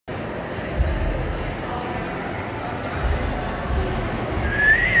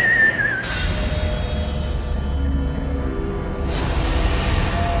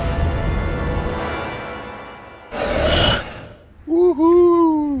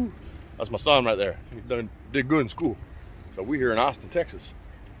That's my son right there. He did good in school. So we're here in Austin, Texas.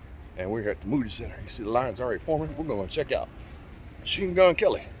 And we're here at the Moody Center. You see the lines already forming. We're going to check out Machine Gun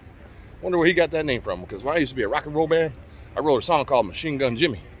Kelly. Wonder where he got that name from, because when I used to be a rock and roll band, I wrote a song called Machine Gun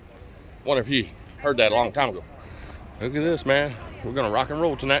Jimmy. Wonder if he heard that a long time ago. Look at this, man. We're going to rock and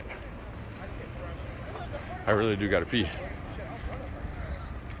roll tonight. I really do got to pee.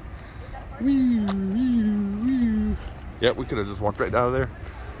 Yep, we could have just walked right out of there.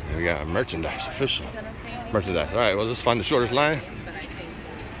 We got merchandise, official merchandise. All right, well, let's find the shortest line.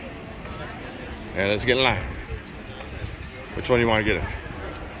 And let's get in line. Which one do you want to get in?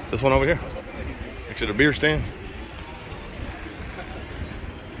 This one over here? Next to the beer stand?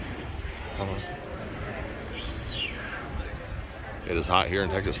 It is hot here in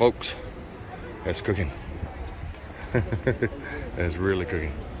Texas, folks. It's cooking. It's really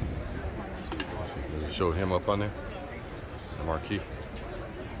cooking. Let's show him up on there. The marquee.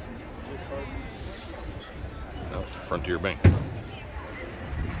 No, Frontier Bank.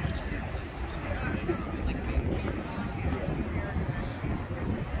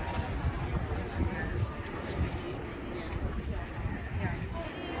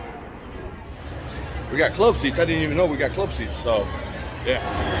 We got club seats. I didn't even know we got club seats. So, yeah.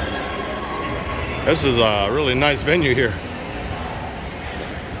 This is a really nice venue here.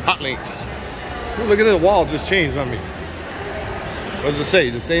 Hot Links. Ooh, look at that wall just changed on me. What does it say?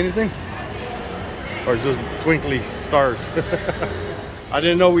 Does it say anything? Or is it just twinkly stars? I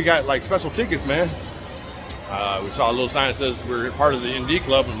didn't know we got like special tickets, man. We saw a little sign that says we're part of the ND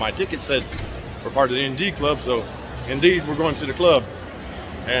Club, and my ticket said we're part of the ND Club. So, indeed, we're going to the club,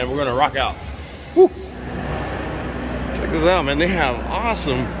 and we're going to rock out. Woo. Check this out, man. They have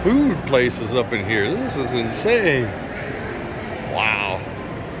awesome food places up in here. This is insane. Wow.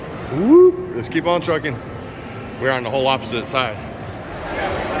 Woo. Let's keep on trucking. We're on the whole opposite side.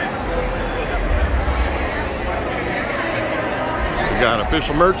 We got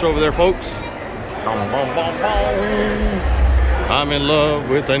official merch over there, folks. Bom, bom, bom, bom. I'm in love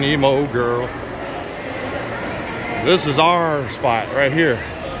with an emo girl. This is our spot right here.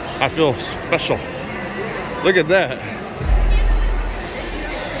 I feel special. Look at that.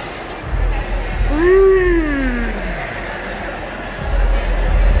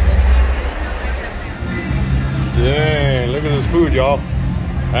 Dang, look at this food, y'all.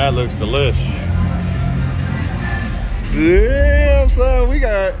 That looks delish. Damn, son, we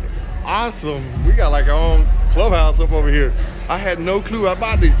got awesome. We got like our own clubhouse up over here. I had no clue I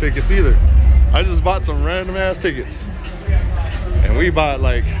bought these tickets either. I just bought some random ass tickets. And we bought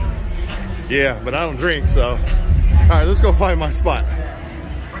like, yeah, but I don't drink, so. All right, let's go find my spot.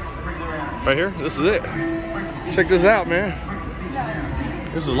 Right here, this is it. Check this out, man.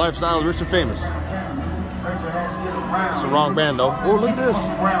 This is Lifestyle Rich and Famous. It's the wrong band, though. Oh, look at this.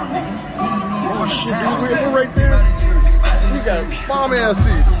 Oh, shit, dude, we're right there. We got bomb-ass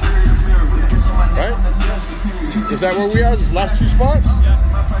seats. Right? Is that where we are? This last two spots?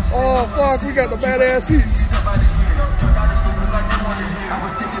 Oh, fuck, we got the badass seats.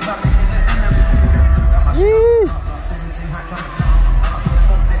 Woo!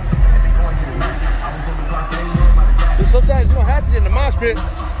 Sometimes you don't have to get in the mosh pit.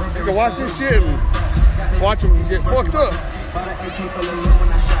 You can watch this shit and watch them get fucked up.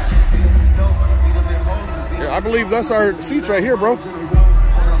 Yeah, I believe that's our seats right here, bro.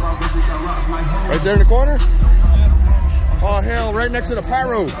 Right there in the corner. Oh, hell, right next to the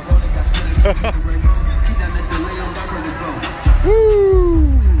pyro.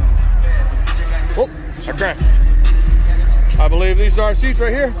 Woo! Oh, I crashed. I believe these are our seats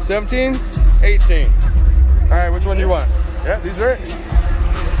right here. 17, 18. All right, which one do you want? Yeah, these are it.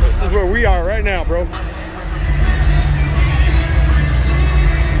 This is where we are right now, bro.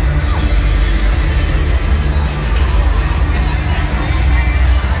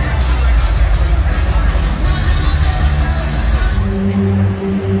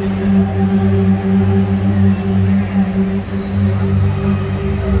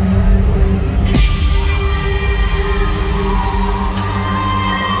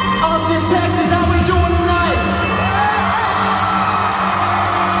 Austin, Texas, how we doing tonight?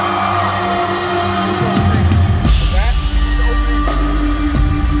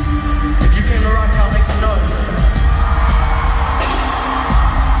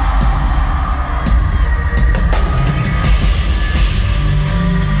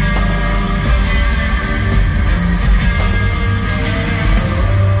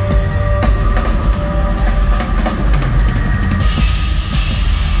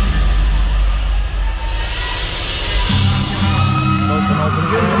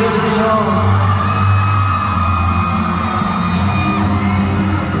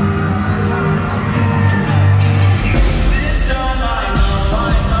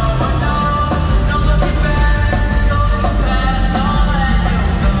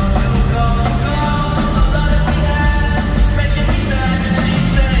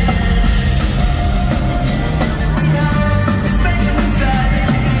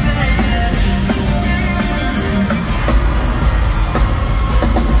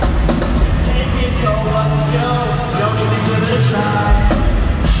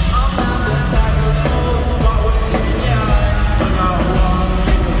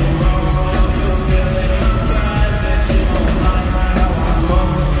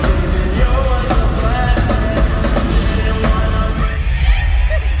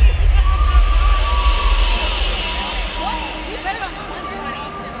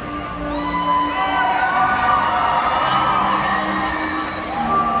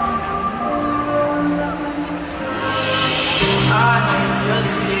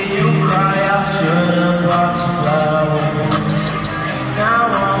 lost flowers. Now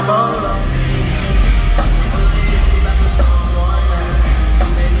I'm alone.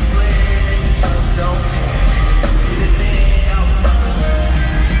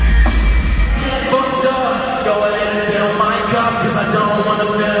 Fucked up, go ahead and fill my cup, cause I don't wanna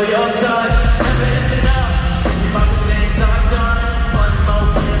feel your touch. Evidence enough, think about the things I've done. One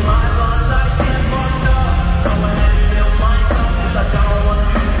smoke in my lungs, I get fucked up. Go ahead and fill my cup, cause I don't wanna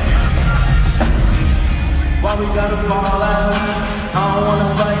feel your touch. Why we gotta fall out? I don't wanna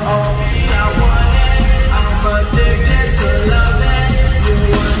fight all me, I want it. I'm addicted to loving. You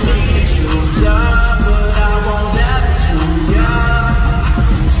want me to choose up, but I won't ever choose ya.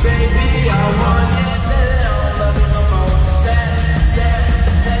 Baby, I want you. I don't love you no more.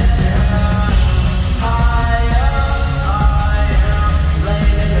 Higher,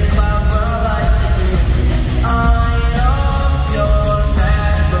 laying in the clouds where I like to be. I know you're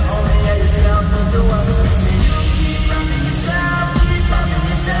mad, but only at yourself is the one with me. Keep loving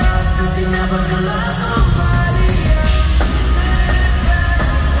yourself, cause you never can love somebody else.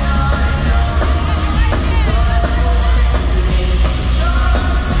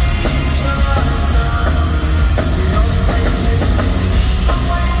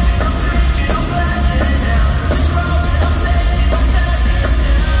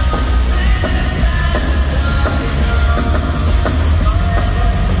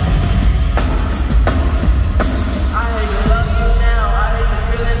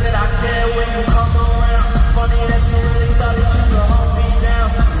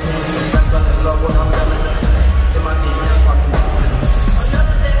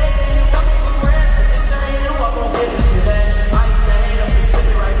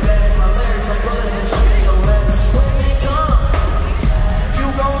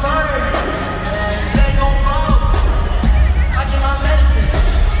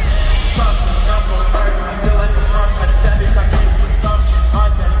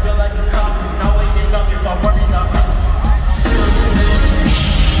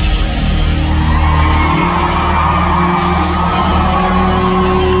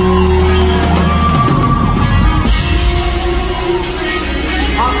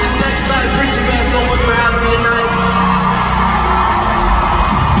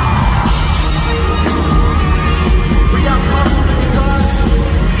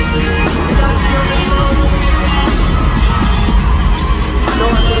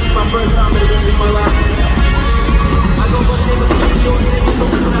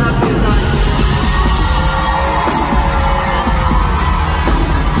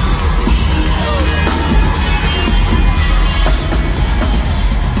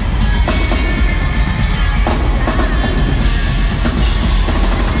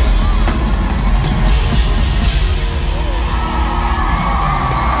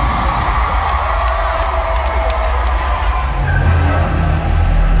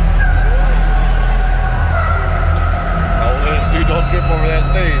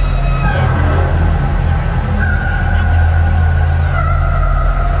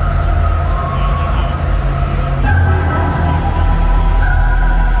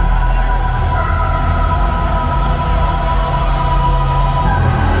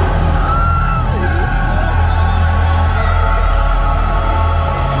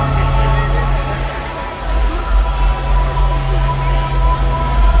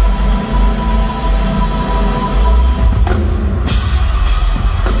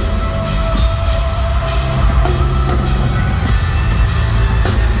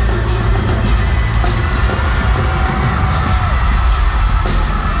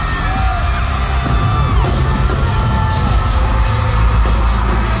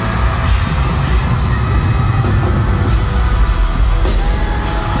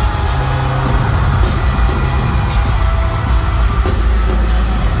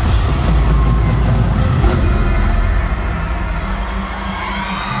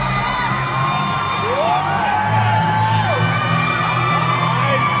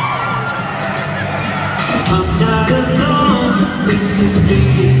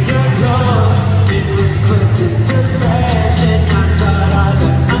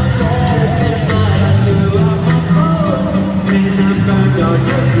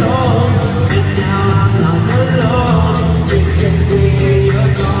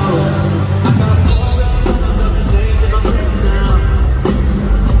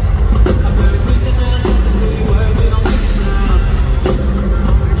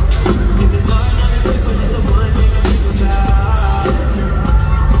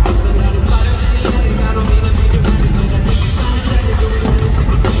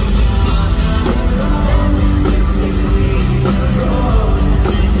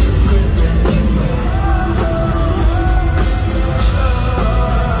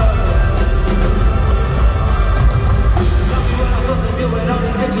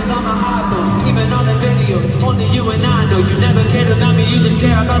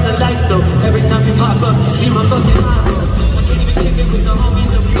 I got the lights though. Every time you pop up, you see my fucking eyebrow. I can't even kick it with the homies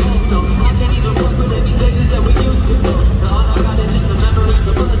that we both know. I can't even fuck with any places that we used to go. Now all I got is just the memories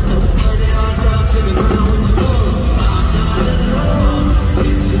of us though. Heard it all down to the ground with your clothes. I'm not alone,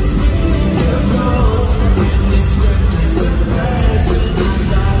 it's just me and your ghost. In this reckless depression, I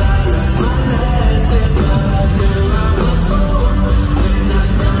thought I learned my lesson, but I knew I was wrong. And I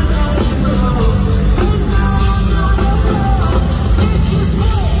found out you close. And now I'm not alone. It's just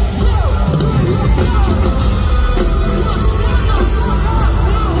me, too. Let's go.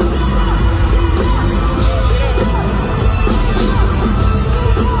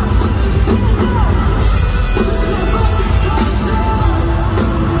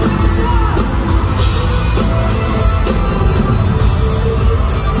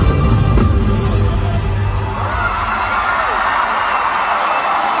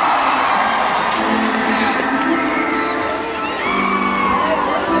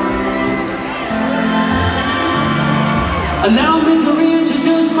 Allow me to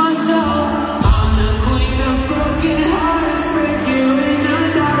reintroduce myself. I'm the queen of broken hearts, break you in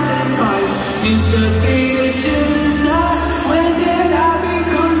 1,000 parts. Used to be a shooting star. When did I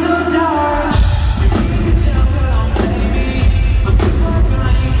become so dark? You can't tell, but don't play me. I'm too far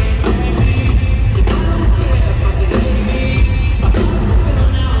gone, you can't save me. If I don't care, fucking hate me. I want to feel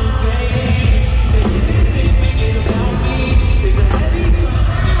now I'm fading. Take anything, make it about me. It's a heavy cross.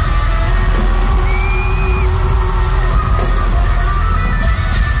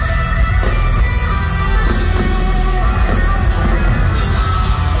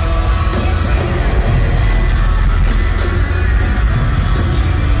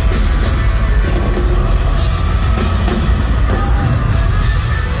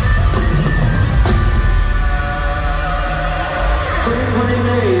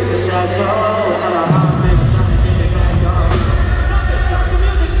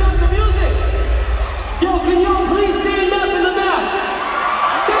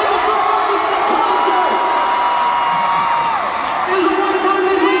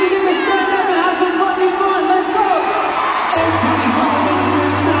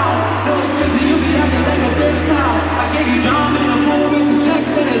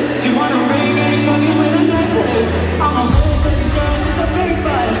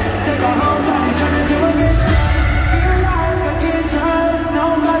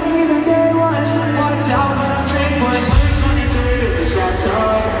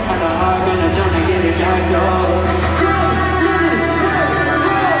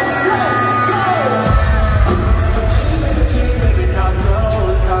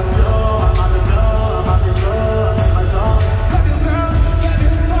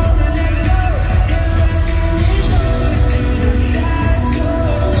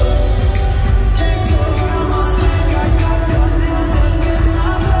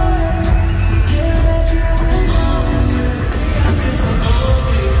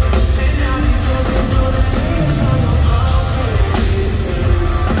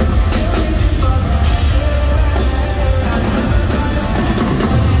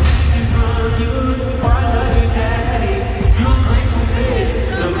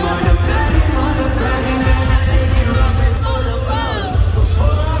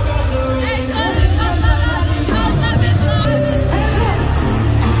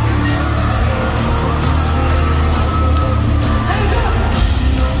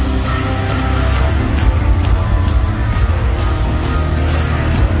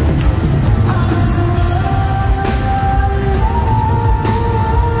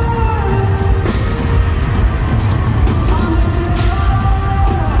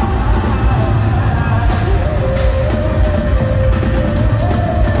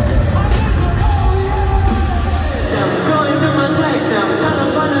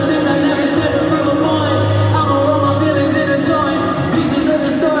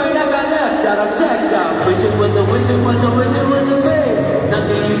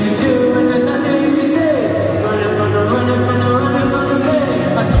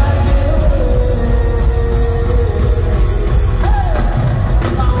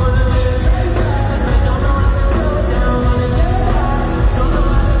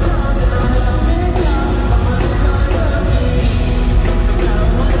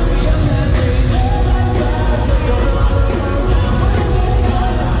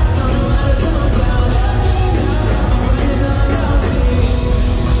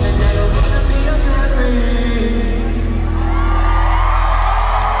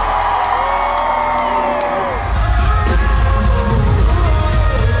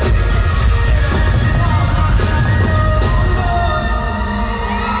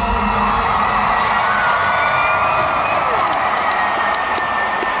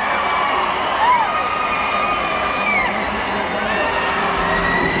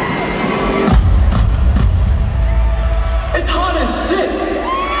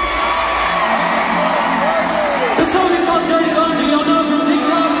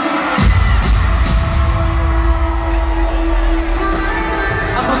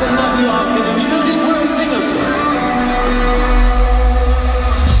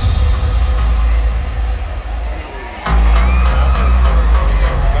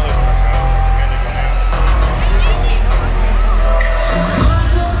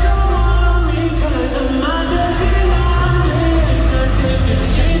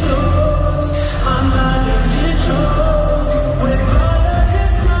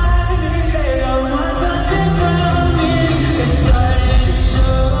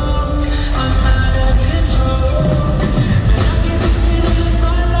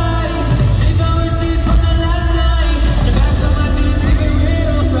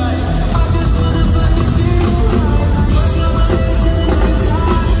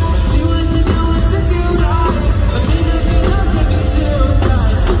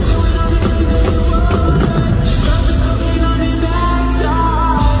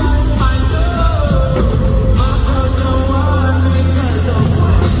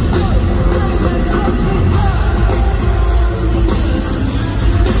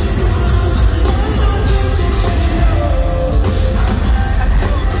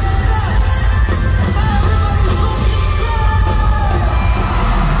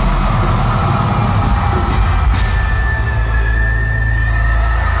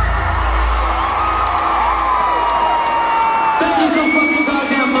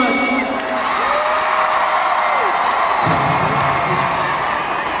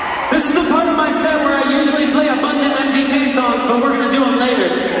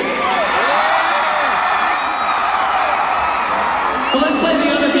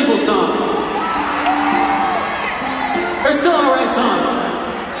 beautiful songs. They're still alright songs.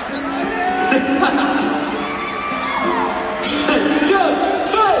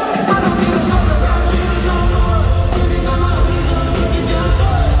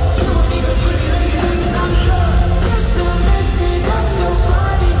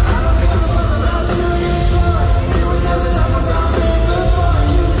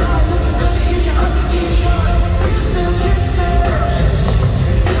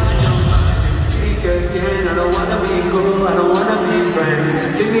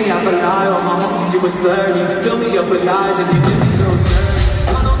 You was flirty, fill me up with lies and you did me so dirty.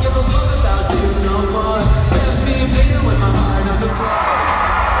 I don't give a fuck about you no more. Left me bleeding with my heart on the floor.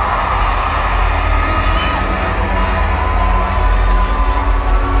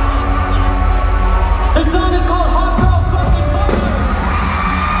 This song is called Hot Girl Fucking Mother.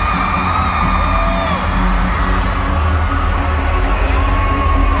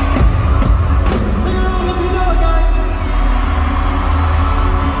 Sing along if you know it, guys.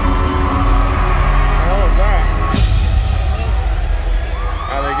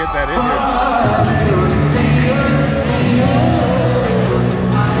 How they get that in here?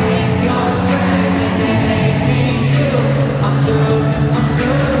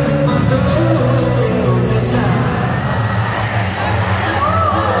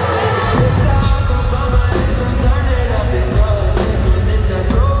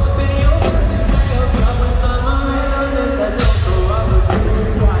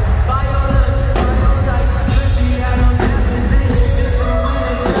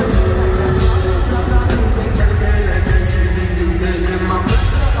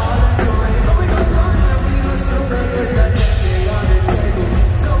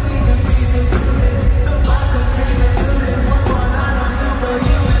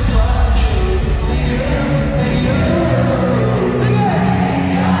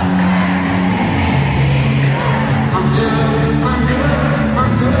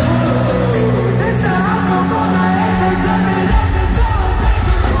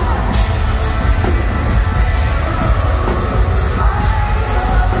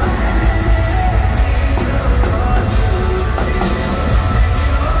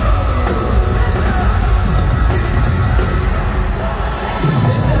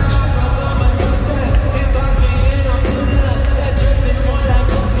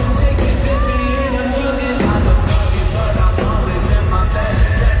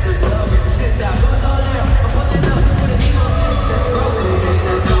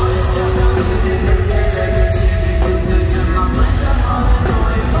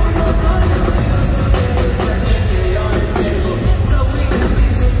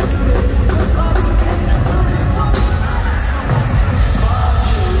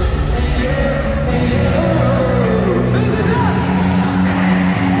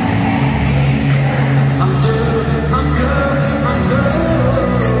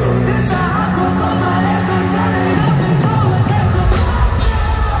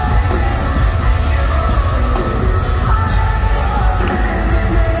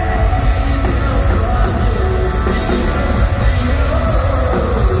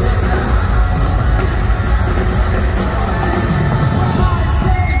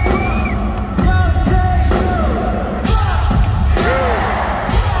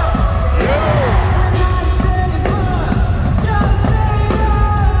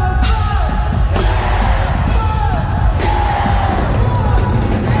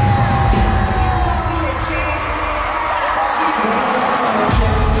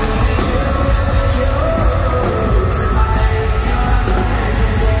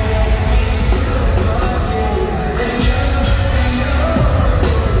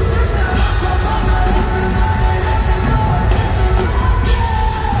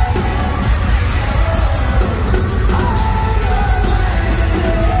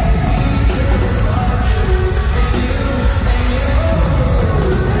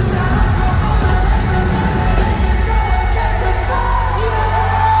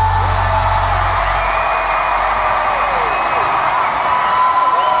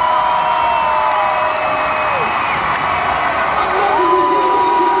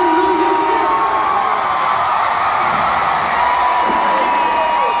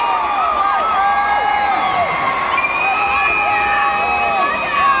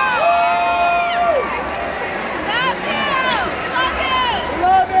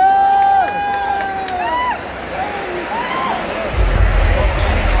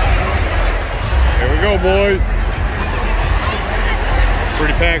 Boys.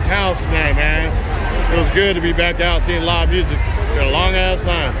 Pretty packed house tonight, man. Feels good to be back out seeing live music. Been a long ass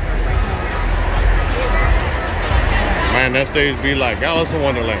time. Man, that stage be like Alice in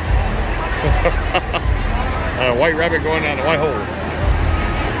Wonderland. A white rabbit going down the white hole.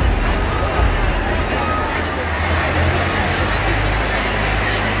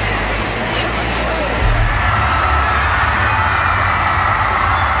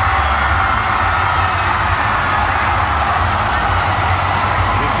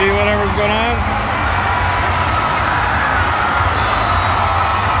 You see whatever's going on?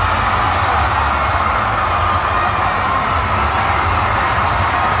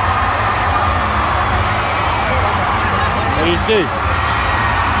 What do you see?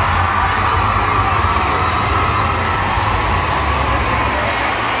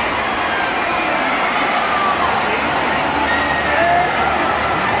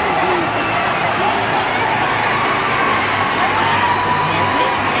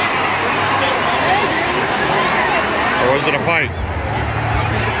 Or was it a fight?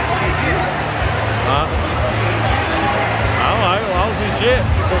 Huh? I don't see shit.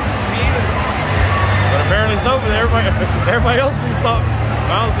 But apparently so, but everybody else sees something. I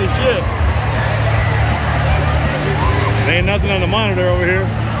don't see shit. There ain't nothing on the monitor over here.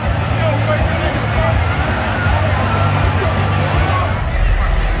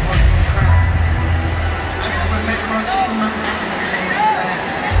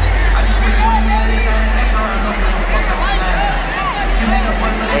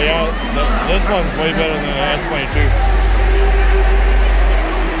 Oh yeah, this one's way better than the S22.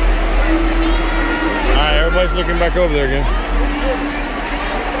 Alright, everybody's looking back over there again.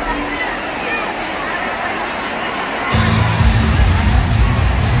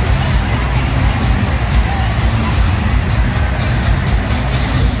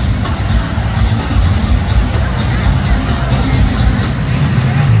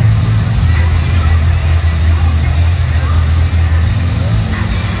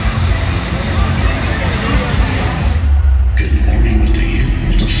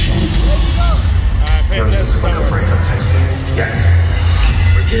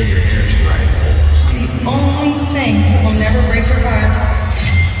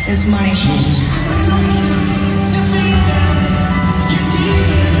 Is money. Jesus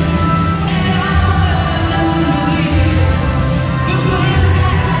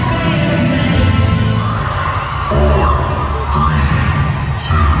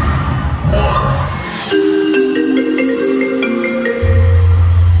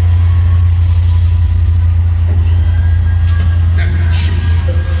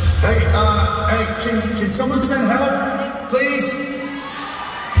Hey, can someone send help, please?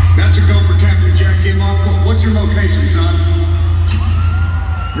 That's a go for Captain Jack Kim. What's your location, son?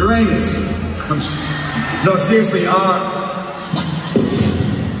 Uranus. No, seriously, I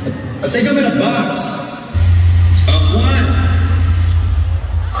think I'm in a box. Of what?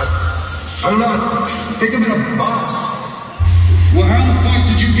 I don't know. I think I'm in a box. Well, how the fuck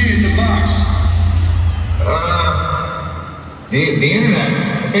did you get in the box? The internet.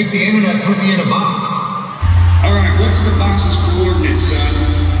 I think the internet put me in a box. Alright, what's the box's coordinates, son?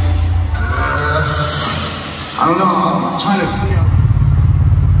 I don't know. I'm trying to see.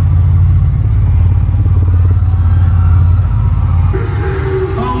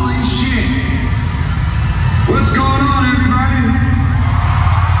 Holy shit! What's going on, everybody?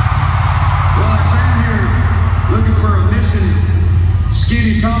 Well, I came here looking for a missing,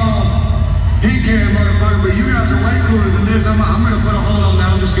 skinny, tall, pink-haired motherfucker, but you guys are way cooler than this. I'm gonna put a hold on that.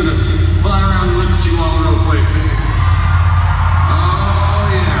 I'm just gonna fly around and look at you all real quick. Oh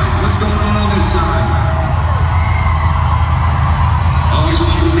yeah, what's going on this side? Always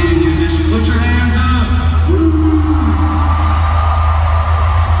wanted to be a musician. Put your hands up. Woo.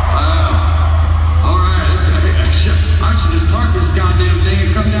 Wow. All right. I should just park this goddamn thing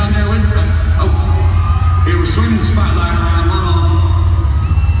and come down there with me. Oh, here we're swinging the spotlight around. Hold on.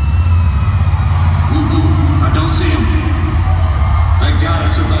 I don't see him. Thank God I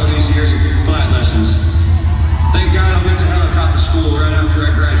took all these years of flight lessons. Thank God I went to helicopter school right after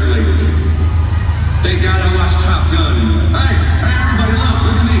I graduated. Thank God I watched Top Gun. Hey, everybody,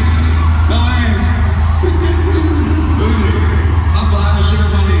 look at me. No hands. Look at me. I'm flying the shit on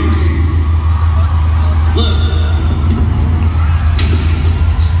my knees. Look.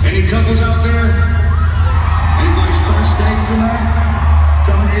 Any couples out there? Anybody's first date tonight?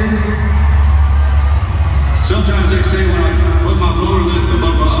 Come here. Sometimes they say when I put my lower lip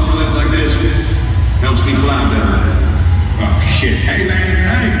above my upper lip like this, helps me fly better. Oh shit. Hey man,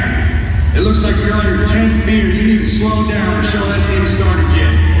 hey. It looks like you're on your 10th beer. You need to slow down. The show hasn't even started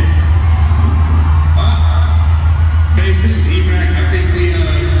yet. Base, this is EVAC. I think we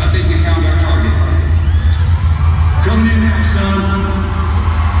found our target. Coming in now, son.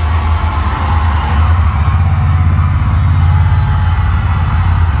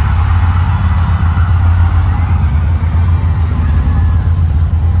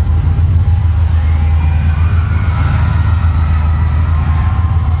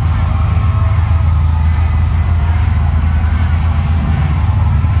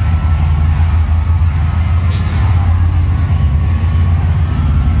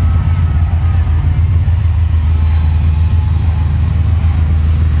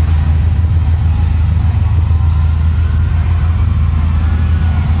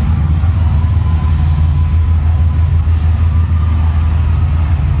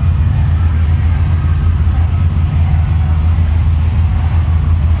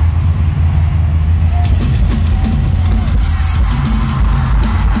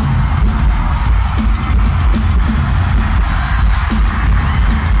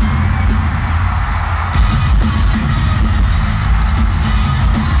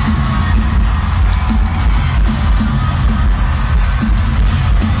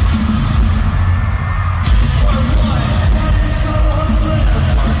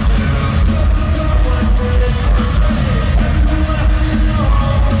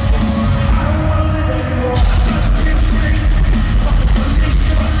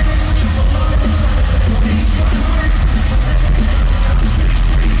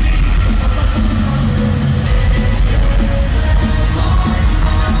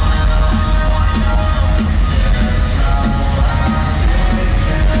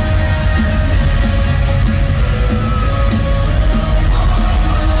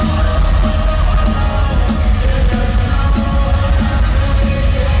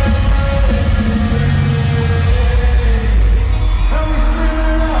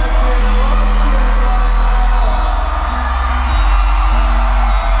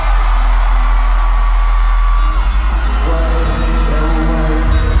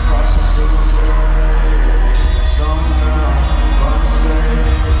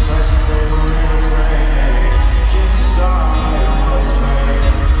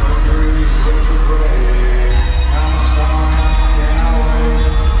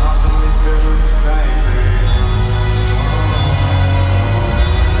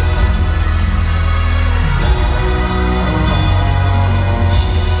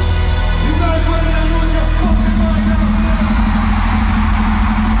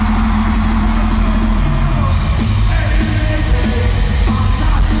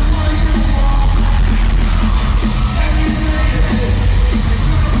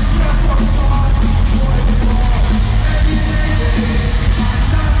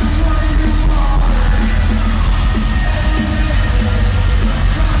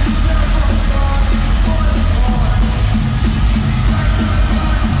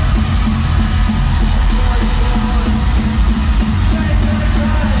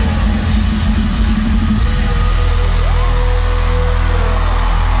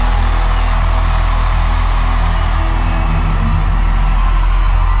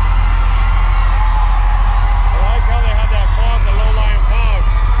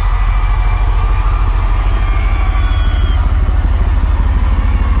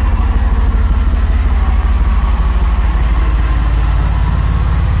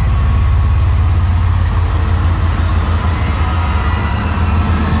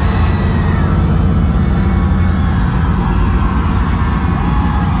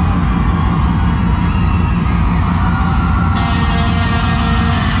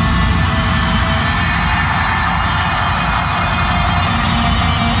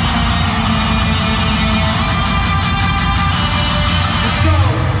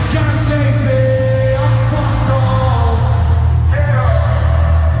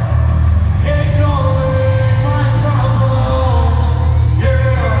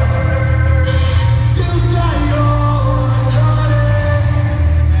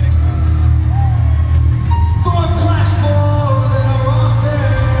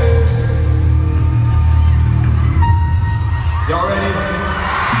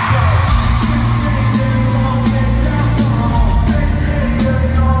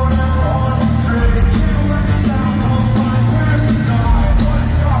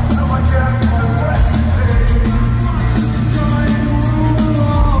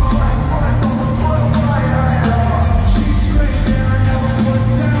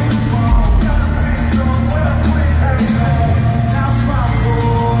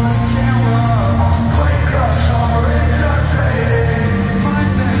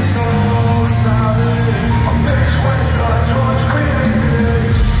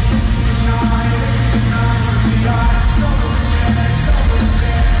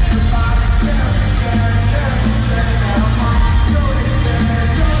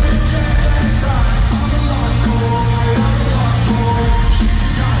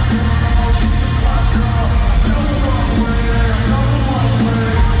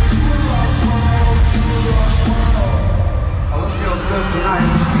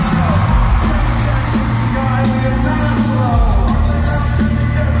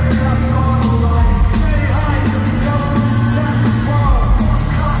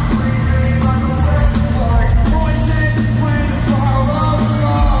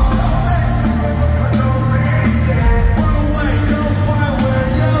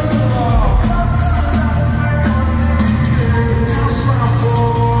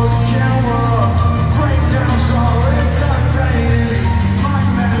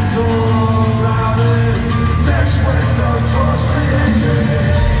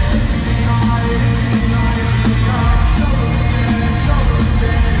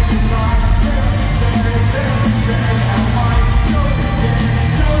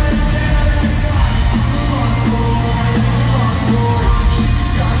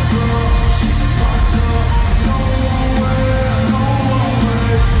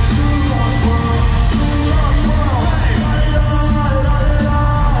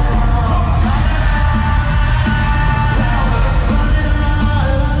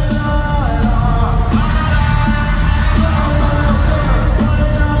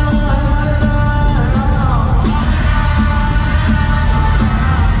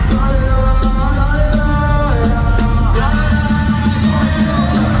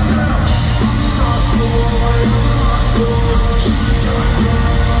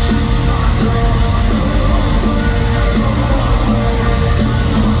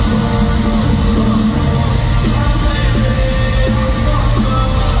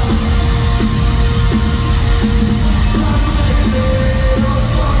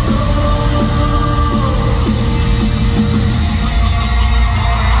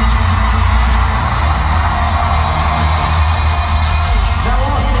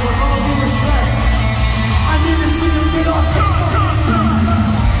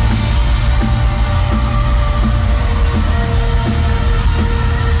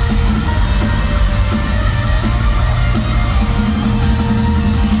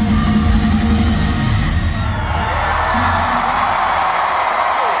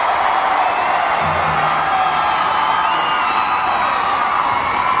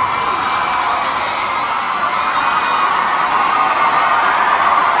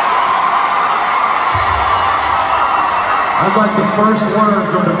 I'd like the first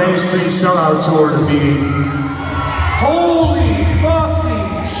words of the mainstream Sellout tour to be, holy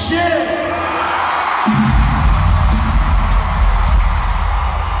fucking shit!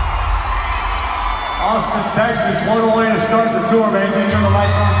 Austin, Texas, what a way to start the tour, man. Can you turn the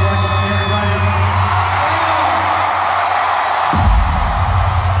lights on so I can see everybody?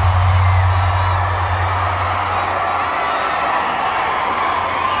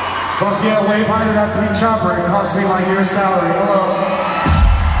 Fuck yeah, wave high to that pink chopper. It cost me my year's salary. Hello.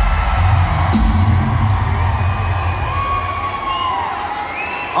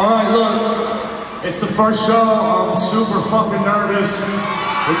 Alright, look. It's the first show. I'm super fucking nervous.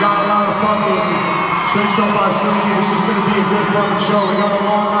 We got a lot of fucking tricks up our sleeve. It's just gonna be a good fucking show. We got a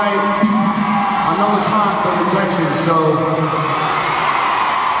long night. I know it's hot, but we're Texans, so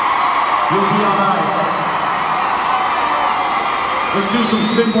you'll be alright. Let's do some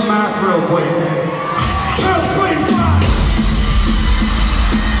simple math real quick. 2, 3, 5.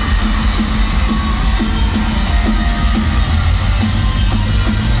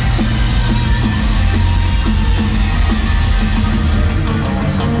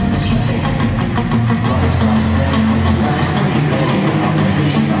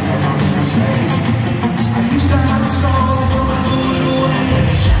 I used to have a song till I blew it away.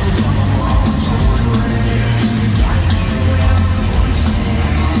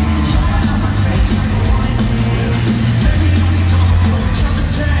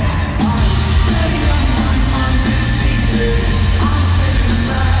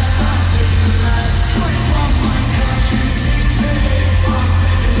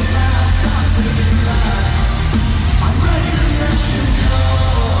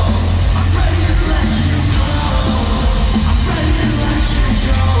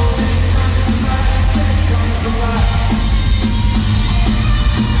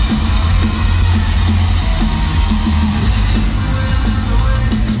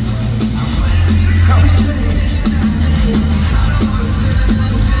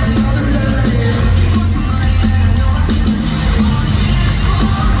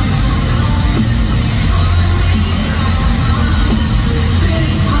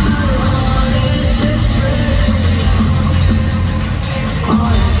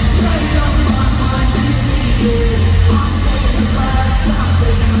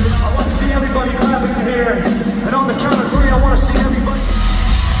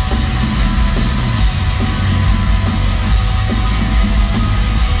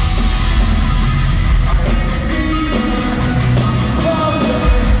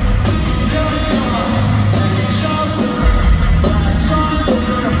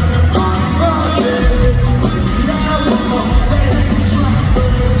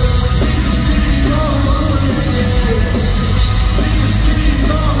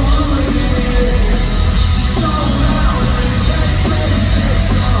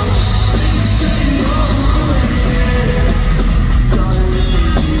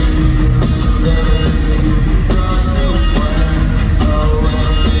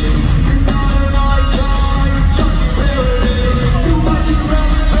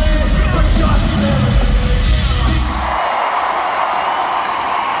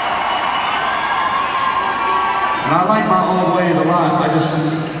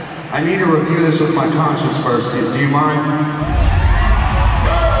 I need to review this with my conscience first. Do you mind?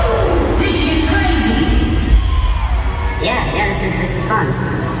 This shit's crazy! Yeah, this is fun.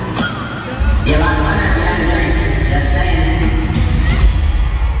 You're a lot of fun at the end of it. Just saying.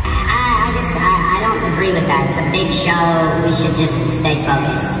 I don't agree with that. It's a big show. We should just stay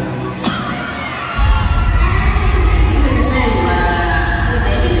focused.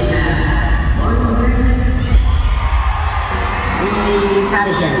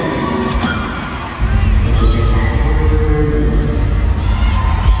 Probably should. If you just had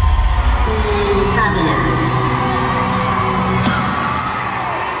probably not.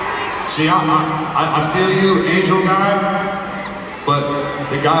 See, I feel you, Angel guy, but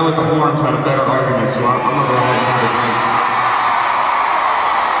the guy with the horns had a better argument, so I'm gonna go ahead and have his name.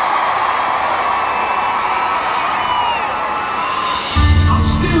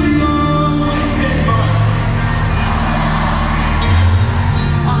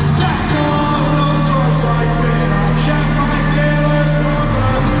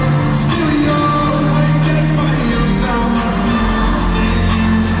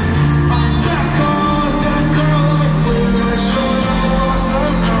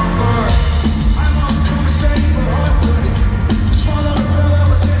 I'm on conversation, but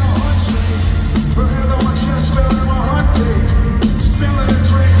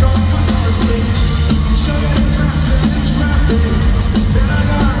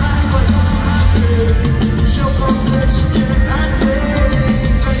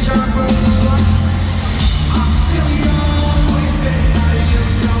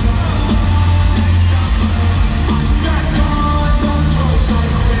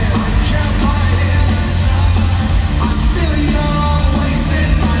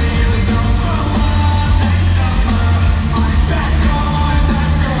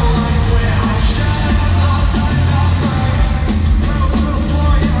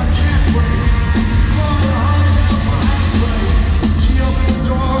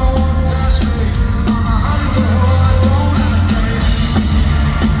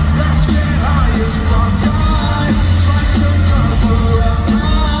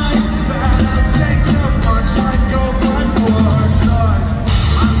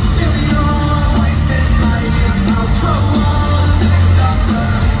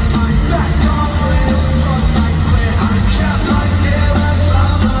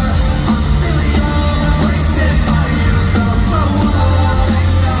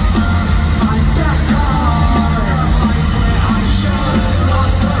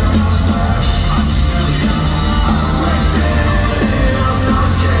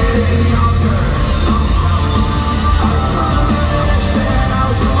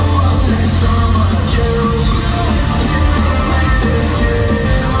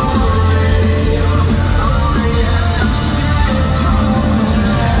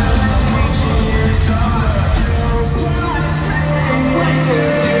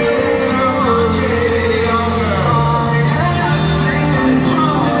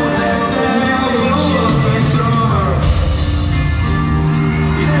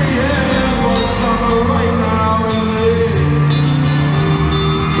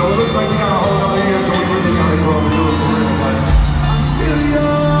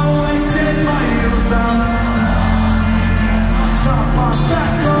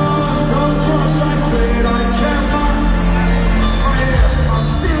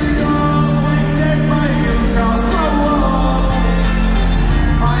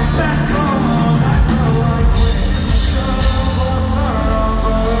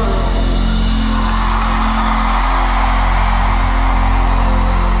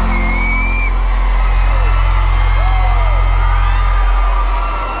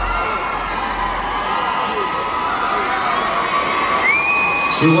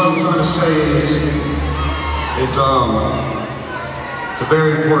See, what I'm trying to say is it's a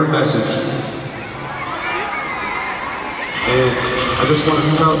very important message. And I just want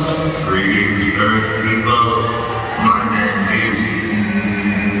to tell greetings, Earth people. My name is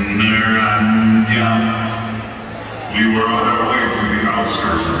Naranja. We were on our way to the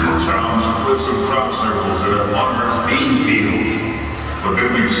outskirts of your town to put some crop circles in a farmer's bean field. But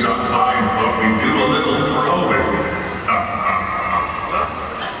then we stopped by and thought we'd do a little probing.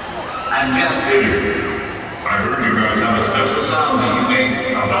 I'm just kidding. I heard you guys have a special sound that you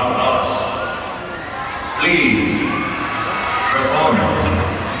made about us. Please, perform it,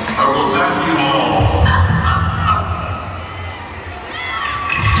 or we'll zap you all.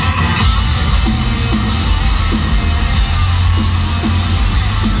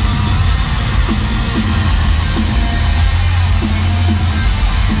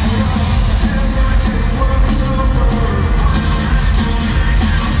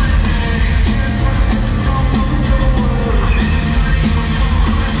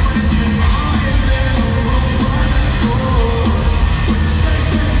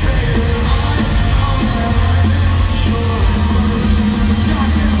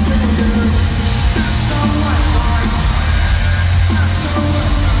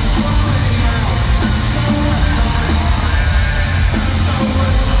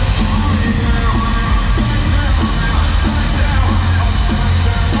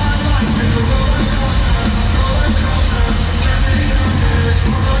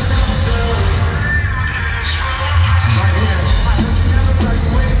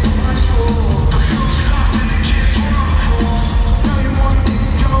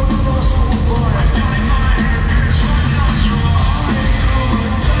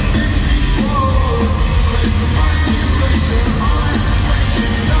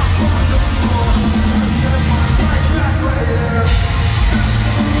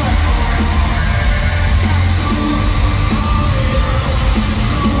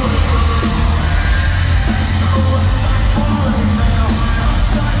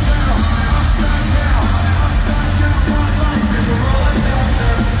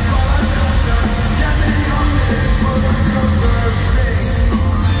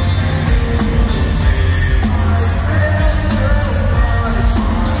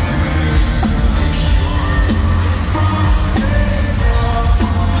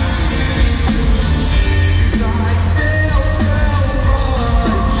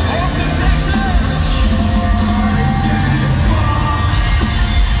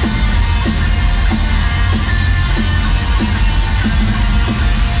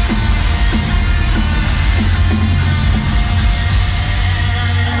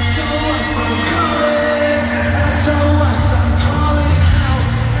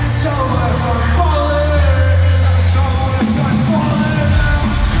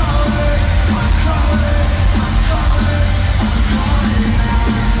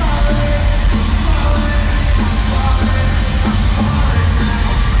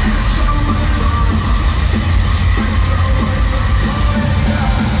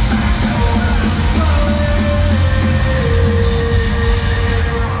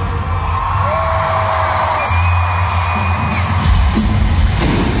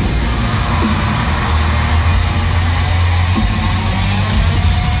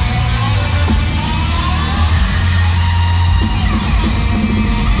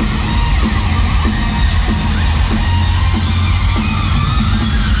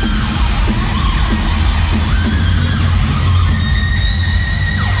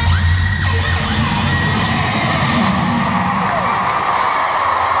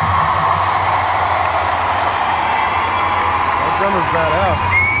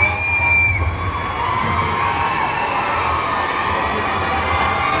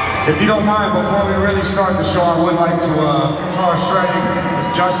 If you don't mind, before we really start the show, I would like to guitar shredding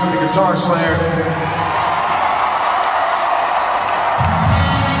with Justin, the guitar slayer.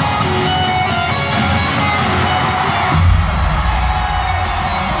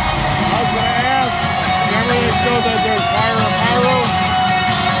 I was going to ask, remember they showed that there's fire and pyro?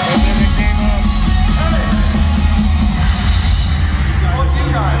 And then it came up. Hey! Fuck you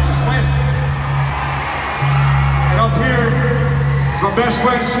guys, just wait. And up here, it's my best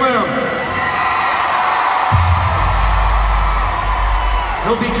friend Slim.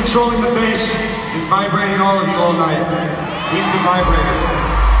 He'll be controlling the bass and vibrating all of you all night. He's the vibrator.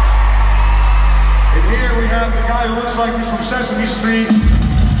 And here we have the guy who looks like he's from Sesame Street.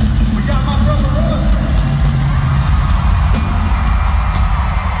 We got my brother Roy.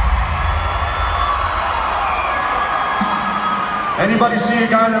 Anybody see a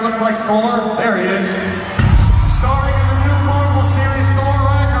guy that looks like Thor? There he is. Starring in the new Marvel series Thor,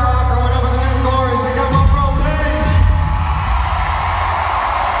 right?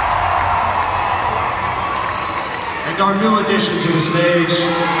 our new addition to the stage.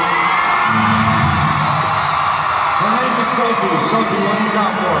 Her name is Sophie. Sophie, what do you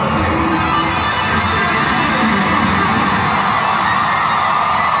got for us?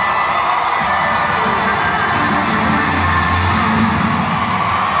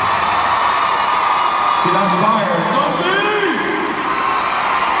 See, that's fire. Sophie!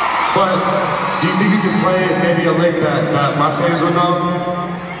 But do you think you can play maybe a lick that my fans will know?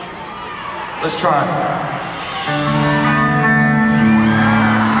 Let's try it.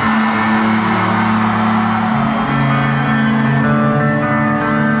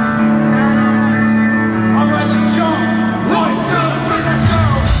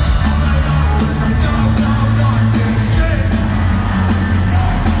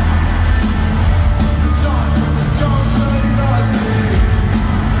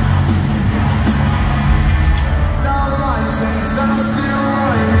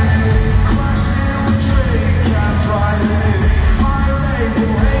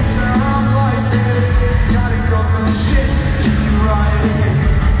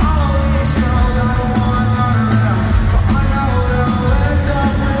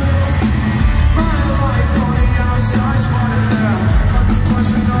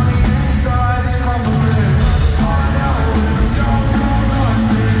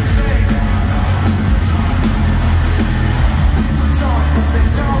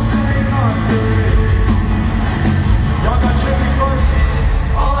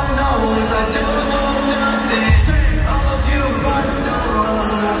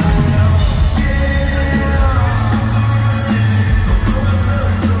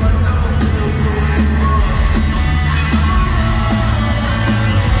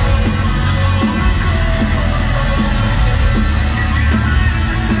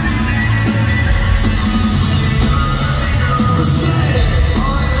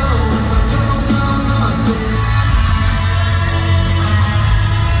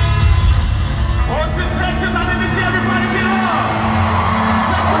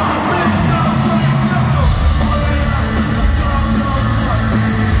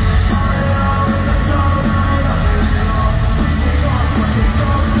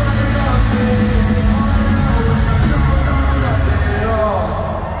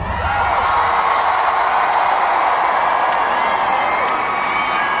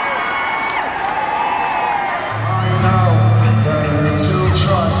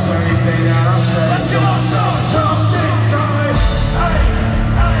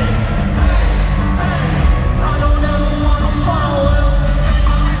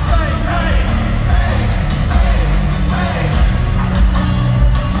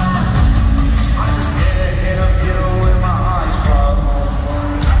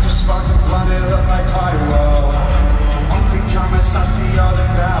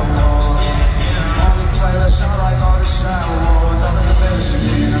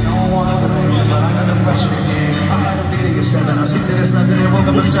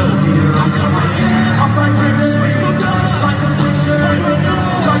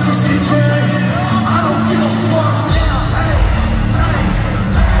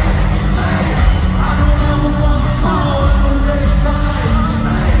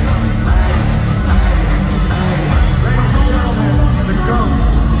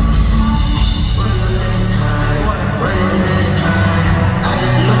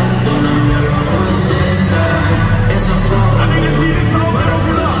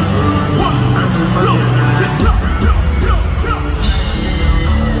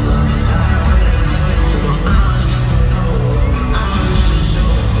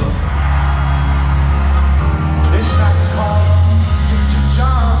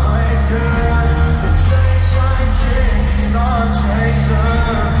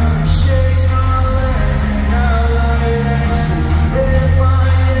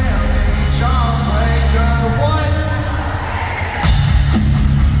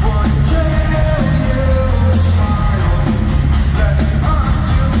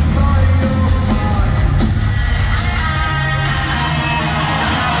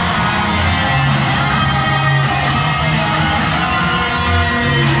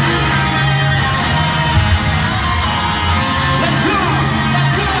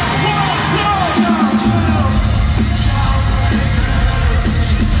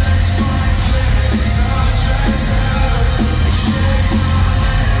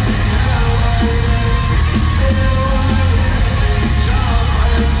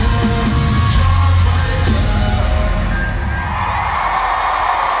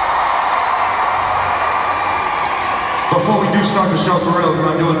 Before we do start the show for real, can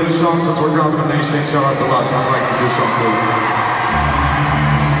I do a new song since we're dropping a mainstream Sellout Deluxe? I'd like to do something new.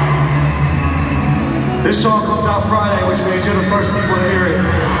 This song comes out Friday, which means you're the first people to hear it.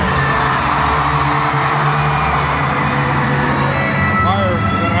 Fire,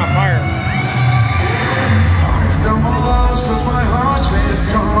 we're gonna have fire. I feel my lungs cause my heart's made of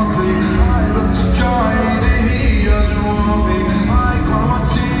concrete. I look to God, even he doesn't want me. I grind my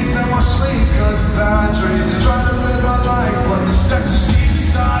teeth and my sleep cause of bad dreams. Try to live my life, but the ecstasy's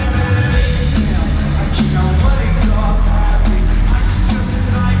inside me. I can't wake up happy. I just took a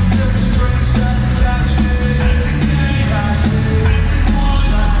knife to the strings that attach me. Every day,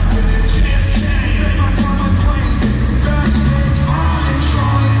 everyone, that bitch, then my time I'm crazy. I'm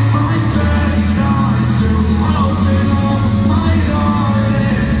trying my best not to open up my heart.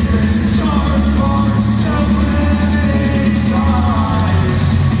 It's been torn apart so many times.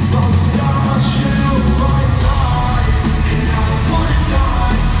 But without you, I die, and I don't wanna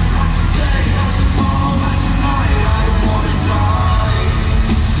die. Not today, not tomorrow, not tonight. I don't wanna die.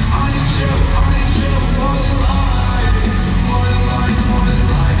 I need you more than life, more than life, more than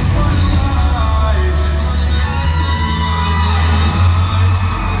life, more than life.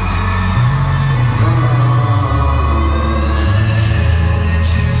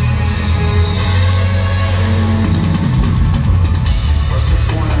 What's the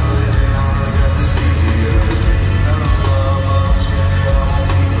point of living on a death is easier? Never love, but shit, I won't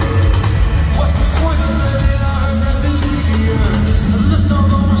be good. What's the point of living on a death is easier? I lift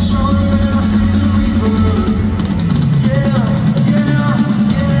all on my shoulder and I feel the reaper. Yeah, yeah,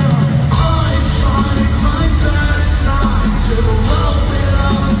 yeah. I'm trying my best not to open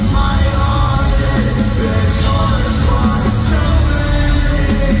up my heart. It's been torn apart so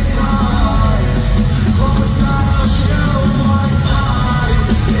many times. But without you, I die,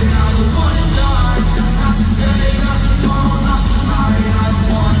 and I don't wanna die. Not today, not tomorrow, not tonight. I don't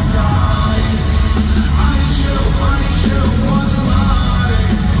wanna die. I need you more than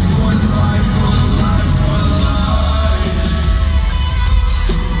life, more than life, more than life, more than life.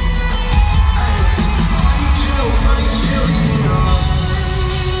 I need you, yeah. I need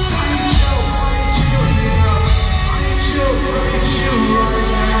you, yeah. I need you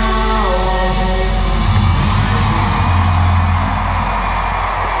right now.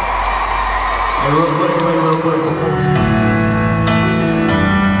 Hey, real quick before we start.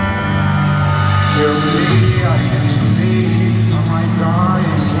 Tell me I used to be, I might die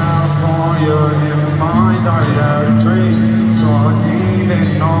in California. In my mind I had a dream, saw a demon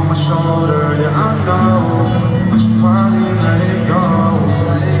on my shoulder. Yeah, I know, I should probably let it go.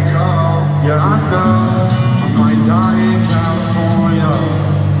 Yeah, I know, I might die in California,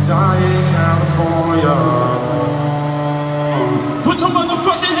 die in California. Put your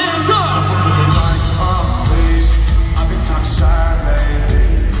motherfucking hands up! Someone put the lights on, please. I've been kinda sad lately.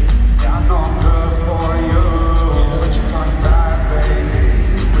 Yeah, I know I'm good for you, but you're kinda bad, baby.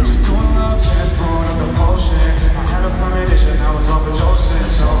 We're just doing love chance, blowing up the potion. I had a premonition, I was overdosing.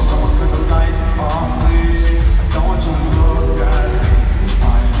 So someone put the lights on, please. I don't want you to look at me.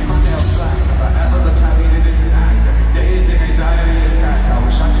 I keep my nails black. If I ever look happy, then it's an act. Every day is an anxiety attack. I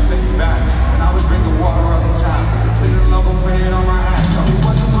wish I could take you back when I was drinking water out the tap. Depleted love, I'm putting on my ass. Tell me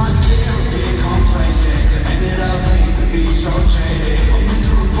what's my fear of being complacent. Ended up paying to be so jaded. I'm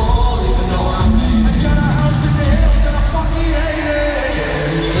miserable, even though I made it. Got a house in the hills and I fucking hate it.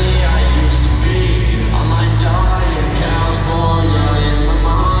 Getting me, I used to be. I might die in California. In my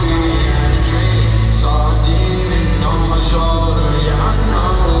mind, I had a dream. Saw a demon on my shoulder. Yeah, I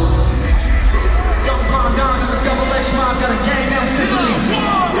know. Young Brown down in the double X mob. Got a gang down Sicily.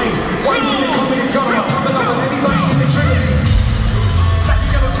 Hey, why you didn't come in the gun? I'm popping up on anybody in the Trinity. Like you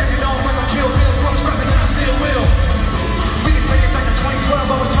never take it on when I kill Bill. I'm scrapping and I still will. We can take it back to 2012.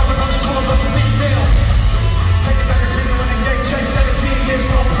 I was dropping on the tour bus with Big Bill. Take it back to Billy when the gate changed 17 years,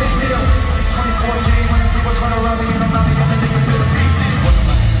 no plea deal. 2014 when the people trying to rob me and I'm not the only nigga feel the beat.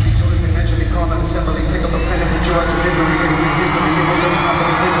 These so they mention me, call an assembly, pick up a pen and enjoy to misery. Give me history, it was never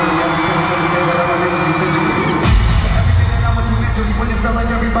happening literally. I just couldn't tell the day that I went into you physically. Everything that I went through mentally, when it felt like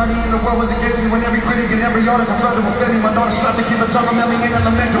everybody in the world was against me. When every critic and every article tried to offend me, my daughter slapped to keep the tongue at me in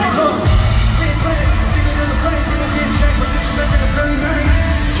elementary. Look, we ain't playing, give it in the flame, people getting checked, but this is back in the very name.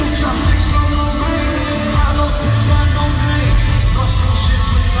 Two chopsticks, slow, no man. I know tips, got no name. Rush through shits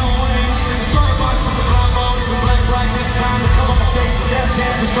with no aim. Starbucks with the blindfold, even black right this time to come up and face the death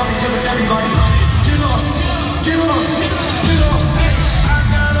hand. We're starting killing everybody. Get up, get up, get up. I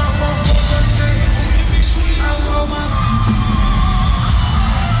got off on 413. I roll my.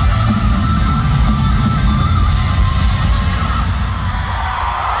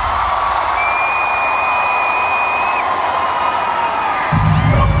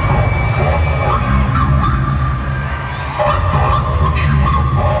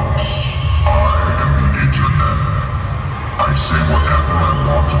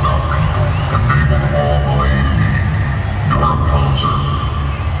 words about people, and they will all believe me. You're a poser.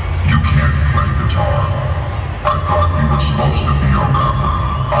 You can't play guitar. I thought you were supposed to be a rapper.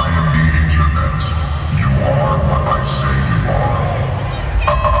 I am the internet. You are what I say you are.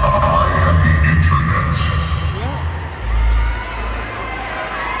 I am the internet.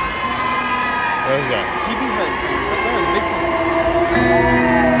 What is that? TV head. Big one.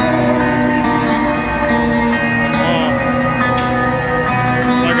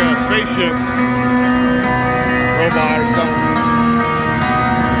 Like a spaceship robot or something.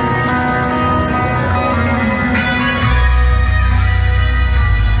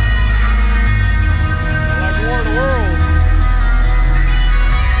 Like War of the Worlds.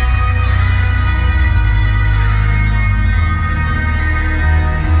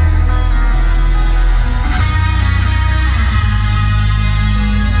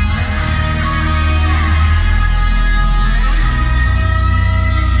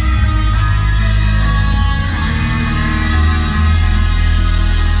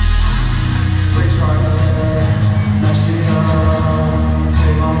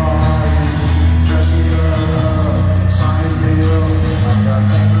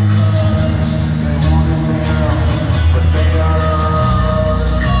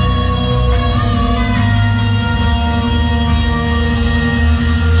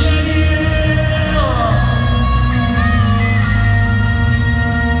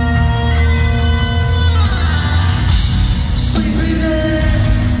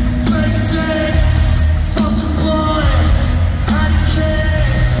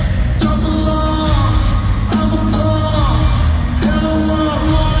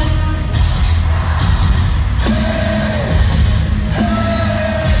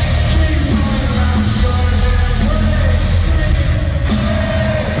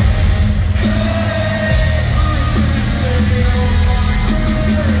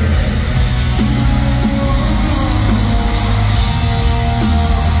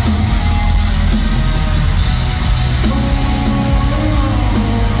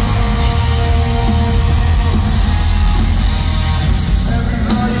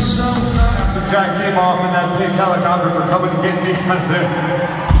 Jack came off in that pink helicopter for coming to get me out of there.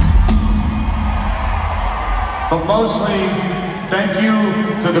 But mostly, thank you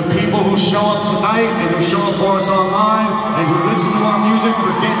to the people who show up tonight and who show up for us online and who listen to our music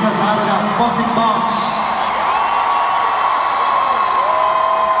for getting us out of that fucking box.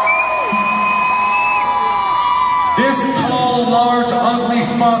 This tall, large, ugly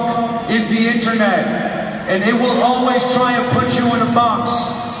fuck is the internet, and it will always try and put you in a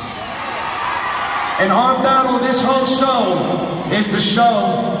box. And our battle this whole show is to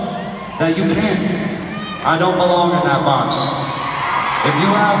show that you can't. I don't belong in that box. If you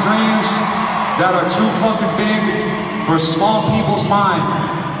have dreams that are too fucking big for small people's mind,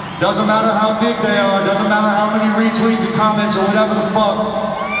 doesn't matter how big they are, doesn't matter how many retweets and comments or whatever the fuck,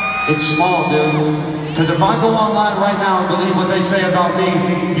 it's small, dude. Because if I go online right now and believe what they say about me,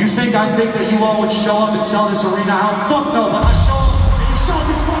 you think I think that you all would show up and sell this arena out? Fuck no, but I show up and you sell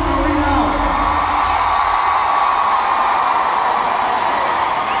this fucking arena out.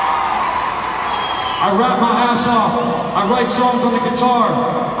 I rap my ass off. I write songs on the guitar.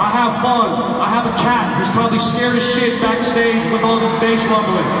 I have fun. I have a cat who's probably scared as shit backstage with all this bass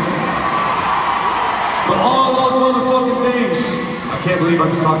rumbling. But all those motherfucking things, I can't believe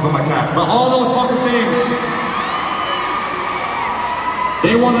I just talked about my cat, but all those fucking things,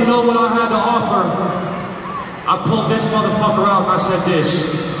 they want to know what I had to offer. I pulled this motherfucker out and I said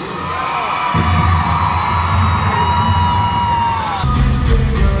this.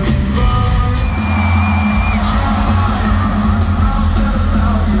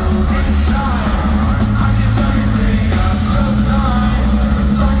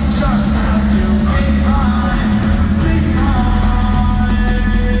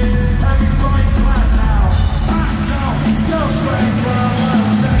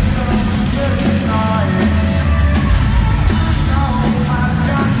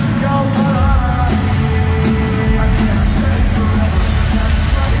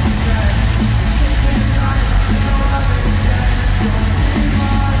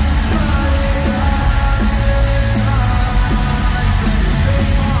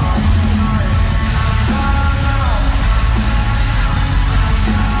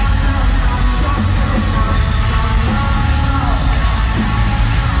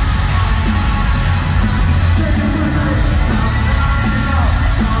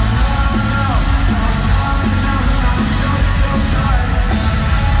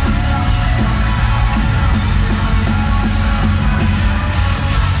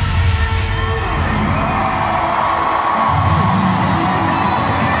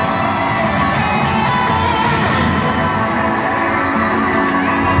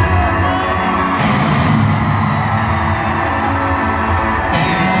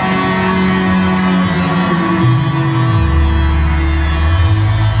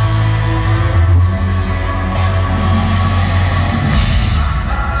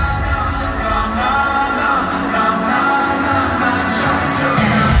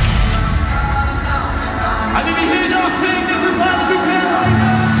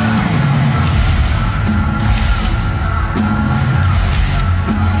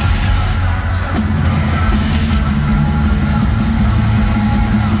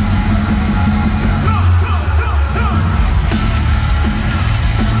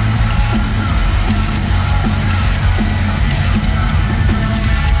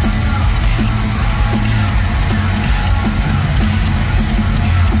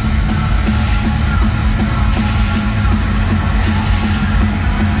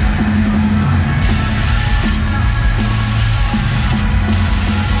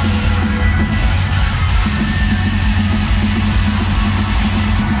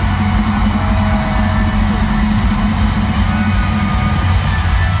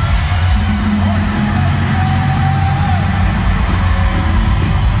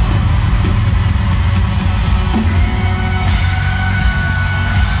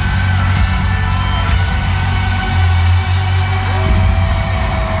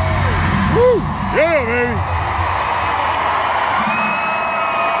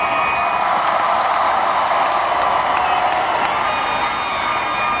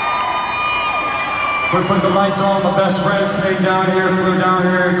 We put the lights on. My best friends came down here, flew down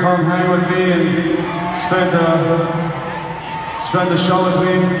here, and come hang with me and spend the show with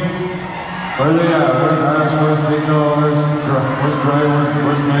me. Where are they at? Where's Ash? Where's Nico? Where's Gray?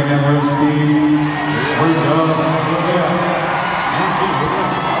 Where's Megan? Where's Steve? Where's Doug? Where's they at? I don't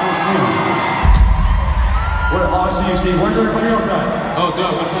see them. Where? Oh, I see you, Steve. Where's everybody else at? Oh,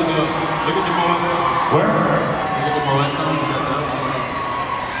 Doug, I see Doug. Look at the Moet song. Where? Look at the Moet song. Is that Doug?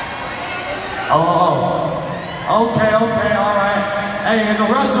 Okay, all right. Hey, and the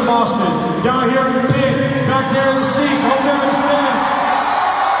rest of Boston, down here in the pit, back there in the seats, hold down the stands.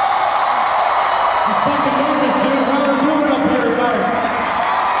 I'm fucking nervous, dude. How are we doing up here tonight?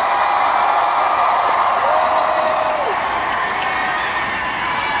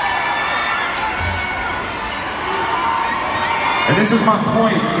 And this is my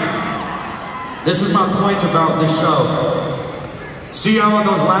point. This is my point about this show. See how in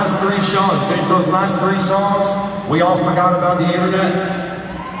those last three shows, those last three songs, we all forgot about the internet?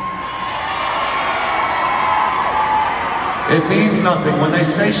 It means nothing. When they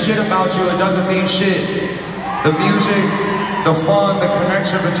say shit about you, it doesn't mean shit. The music, the fun, the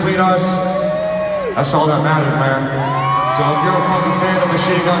connection between us, that's all that matters, man. So if you're a fucking fan of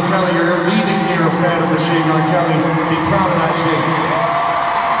Machine Gun Kelly, or you're leaving here a fan of Machine Gun Kelly, be proud of that shit.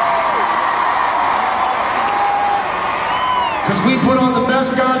 Because we put on the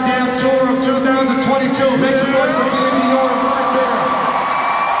best goddamn tour of 2022. Make some noise for Iann Dior and Blackbear.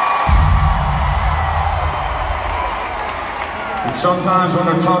 And sometimes when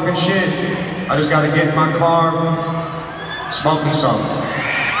they're talking shit, I just gotta get in my car, smoke me some.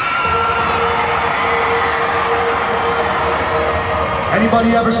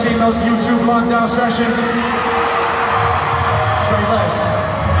 Anybody ever seen those YouTube lockdown sessions? Say less.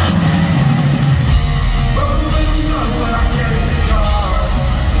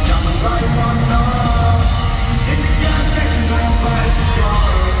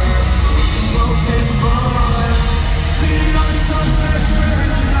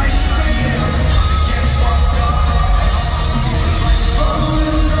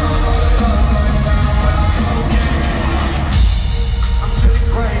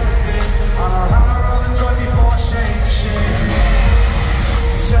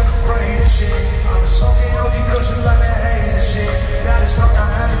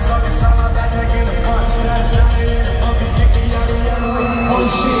 Holy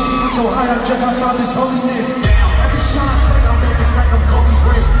shit, I'm so high, I just found this holiness. Every shot I take, I make this like I'm Kobe's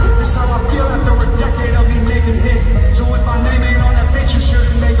wrist. This how I feel after a decade of me making hits. So if my name ain't on that bitch, you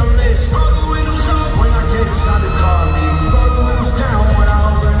shouldn't make a list. Roll the windows up when I get inside the car, man. Roll the windows down when I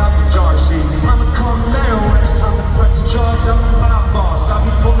open up the jar seat. I'ma come down when it's time to press the charge. I'm a mob boss, I'll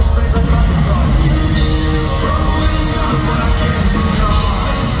be pulling strings like I'm the top. Roll the windows up when I get in the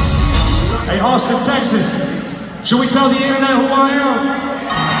car. Hey, Austin, Texas. Should we tell the internet who I am?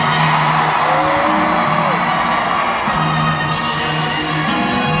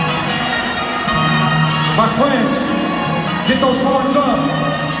 My friends, get those horns up.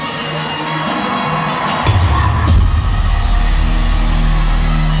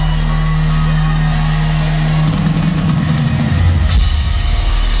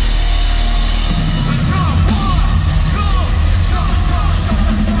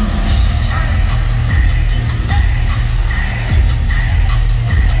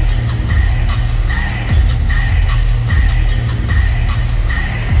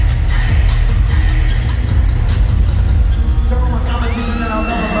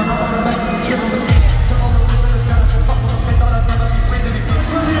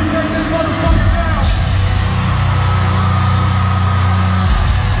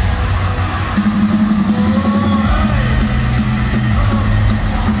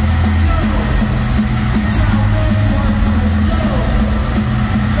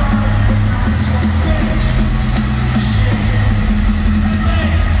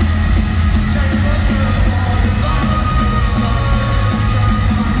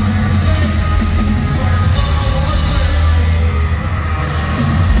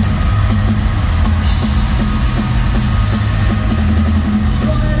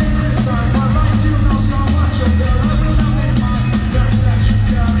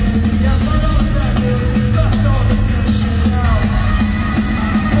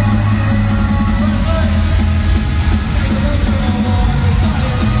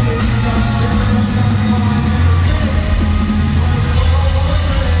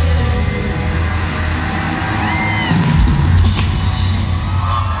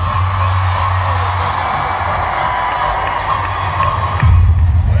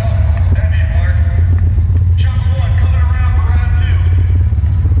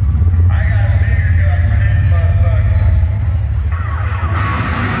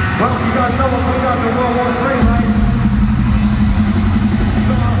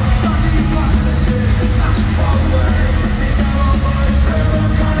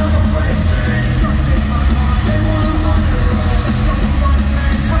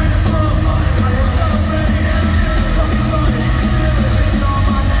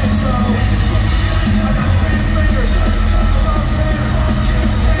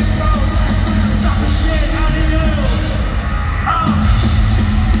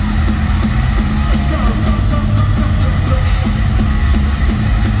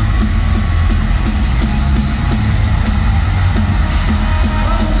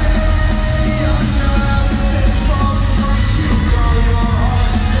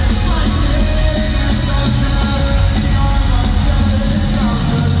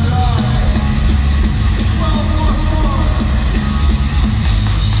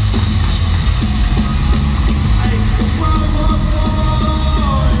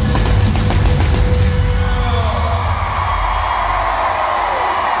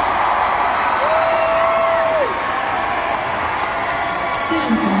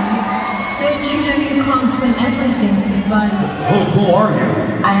 Who are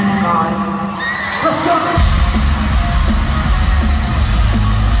you? I am God. Let's go!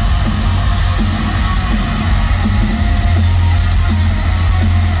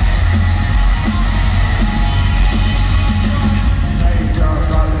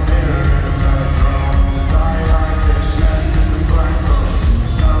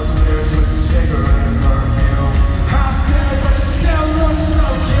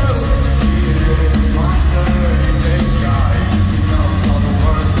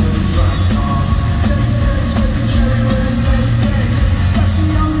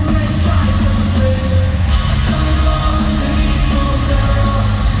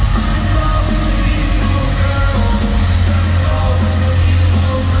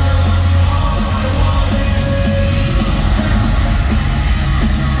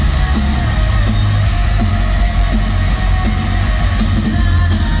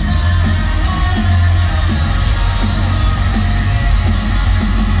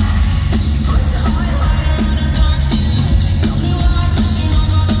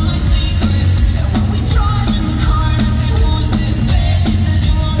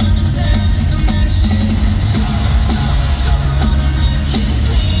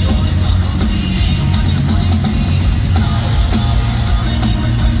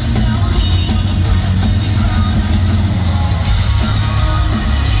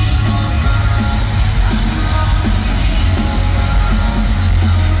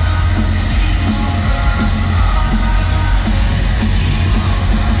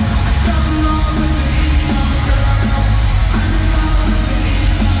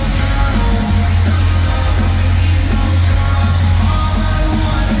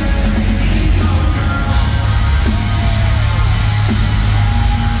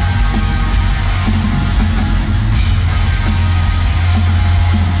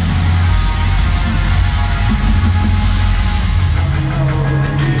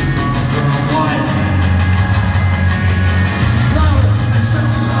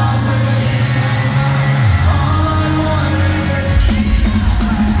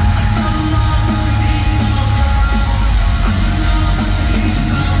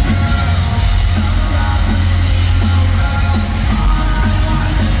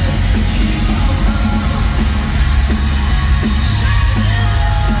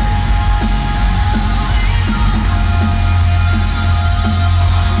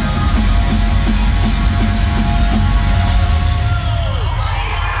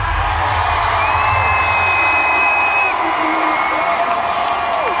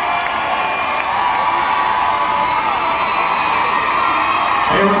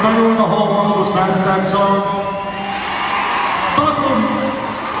 Hey, remember when the whole world was mad at that song? Fuck them!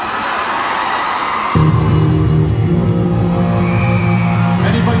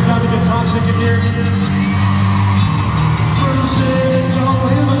 Anybody down to get toxic in here? Bruises don't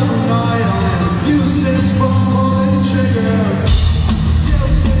live overnight on abuses from pulling the trigger.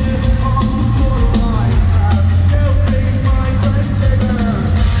 Guilt sitting on the borderline. Guilt being my great digger.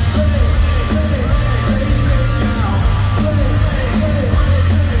 Play now. Play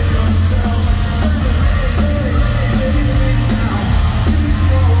yourself.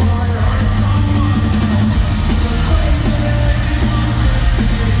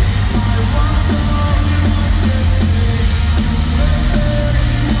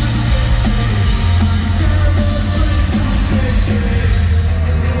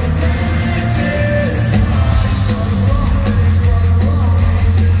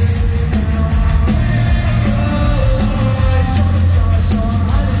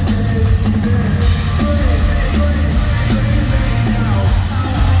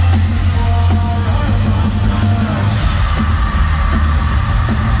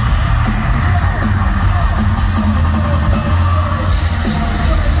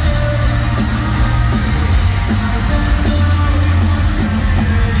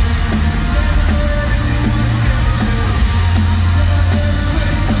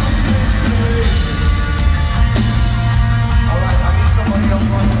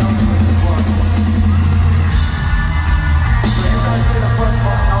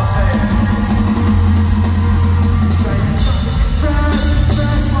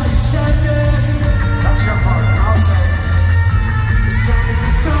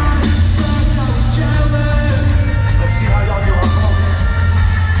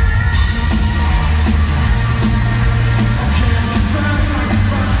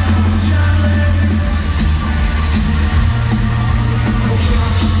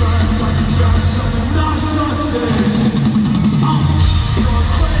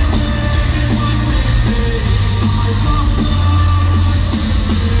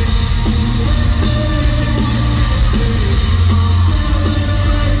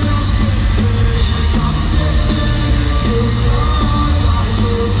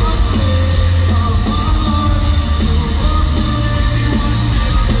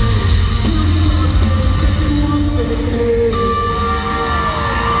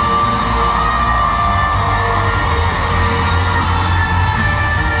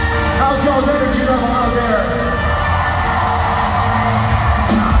 shit up out there.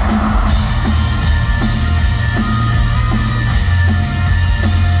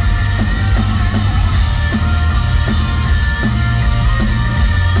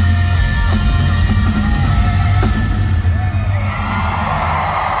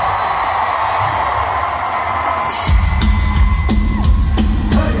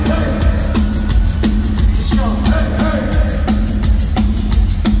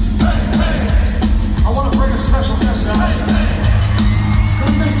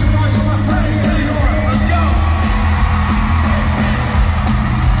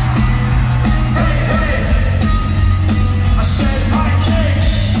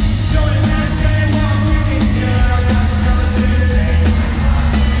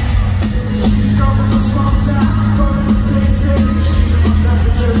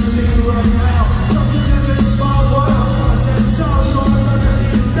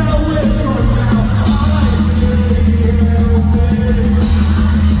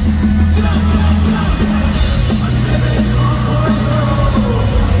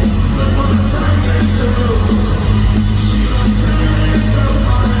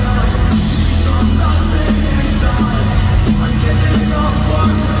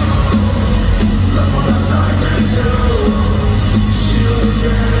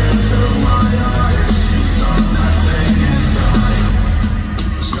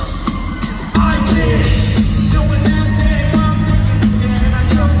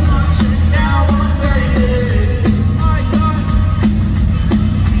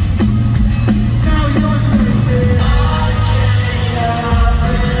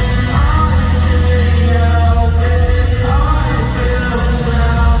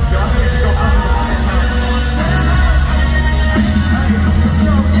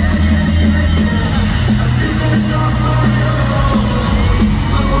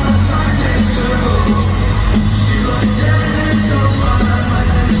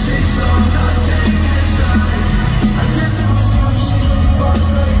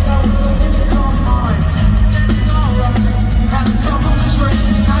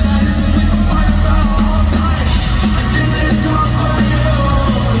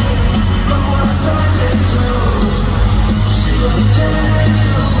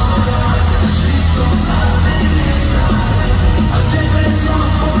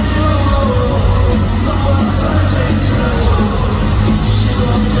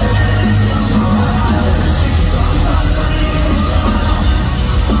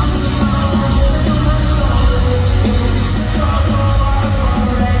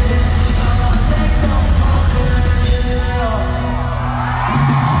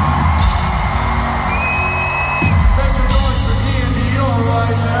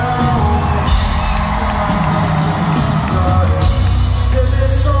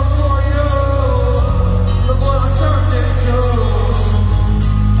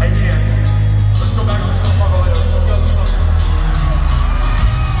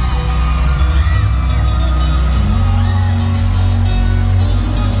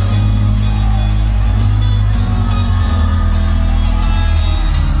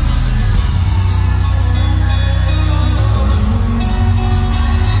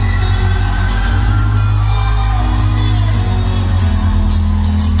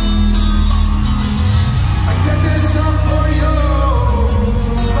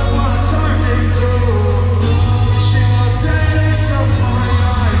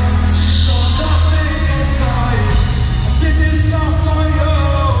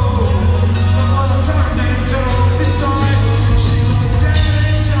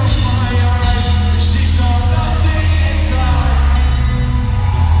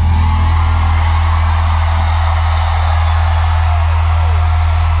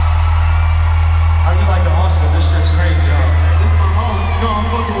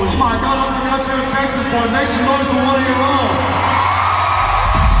 Make some noise for one of your own.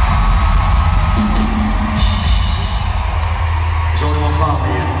 There's only one problem,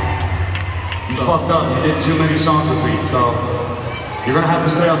 Ian. You fucked up. You did too many songs with me, so you're gonna have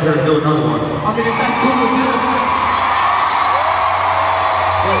to stay up here and do another one. I mean, if that's cool with you.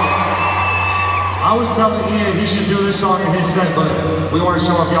 I was telling Ian he should do this song in his set, but we weren't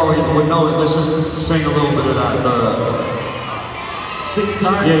sure if y'all would know it. Let's just sing a little bit of that. Sing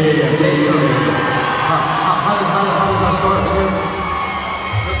time? Yeah. How does that start again?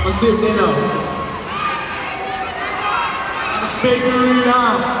 Let's see if they know. Figure it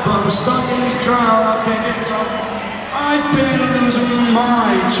out, but I'm stuck in this drought. I've been losing my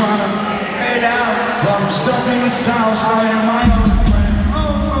mind, trying to figure it out. But I'm stuck in this house, I am my own friend,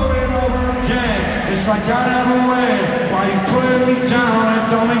 over and over again. It's like I never win. Why you putting me down?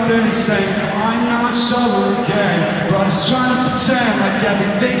 It don't make any sense. I'm not sober again, but it's trying to pretend like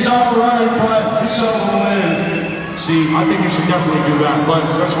everything's alright, but it's over with. See, I think you should definitely do that,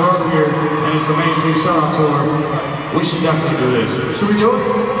 but since we're over here and it's the mainstream sellout tour, we should definitely do this. Should we do it?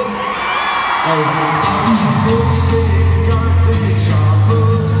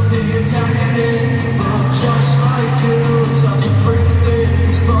 Just like you, it's such a pretty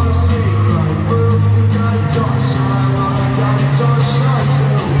thing. But I see right through. You got a dark side, well I got a dark side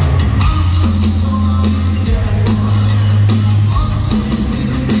too.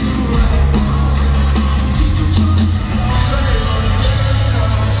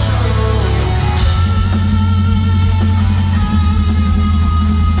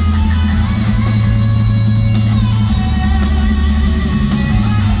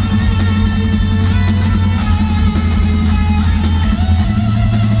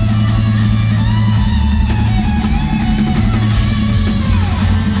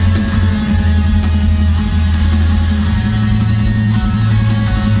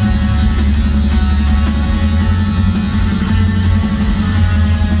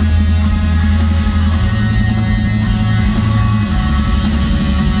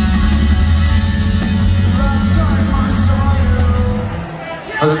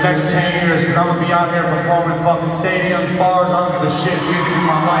 For the next 10 years, because I'm going to be out here performing fucking stadiums, bars, I don't give a shit. Music is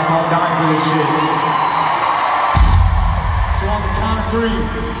my life, I'll die for this shit. So on the count of 3,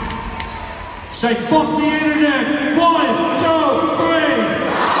 say fuck the internet. 1, 2, 3.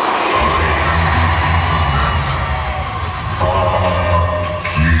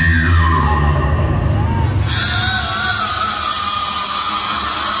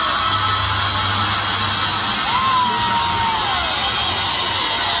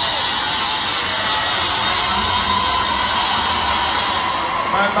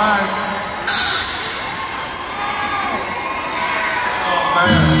 Bye. Oh,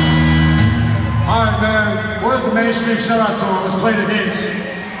 man. Alright, man. We're at the mainstream sellout tour. Let's play the hits.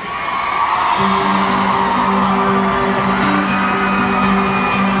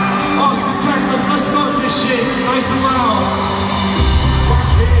 Austin, Texas, let's start this shit nice and loud.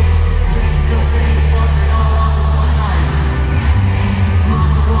 Watch me take your thing, fuck it all up in one night.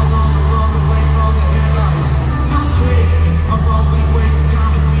 On the run away from the headlights. No sweet, I'm probably wasting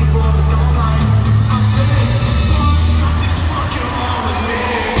time with people that don't like. I'm staying, what's not this fucking wrong with me?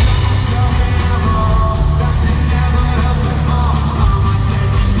 Self-ammo, that shit never helps at all. I might say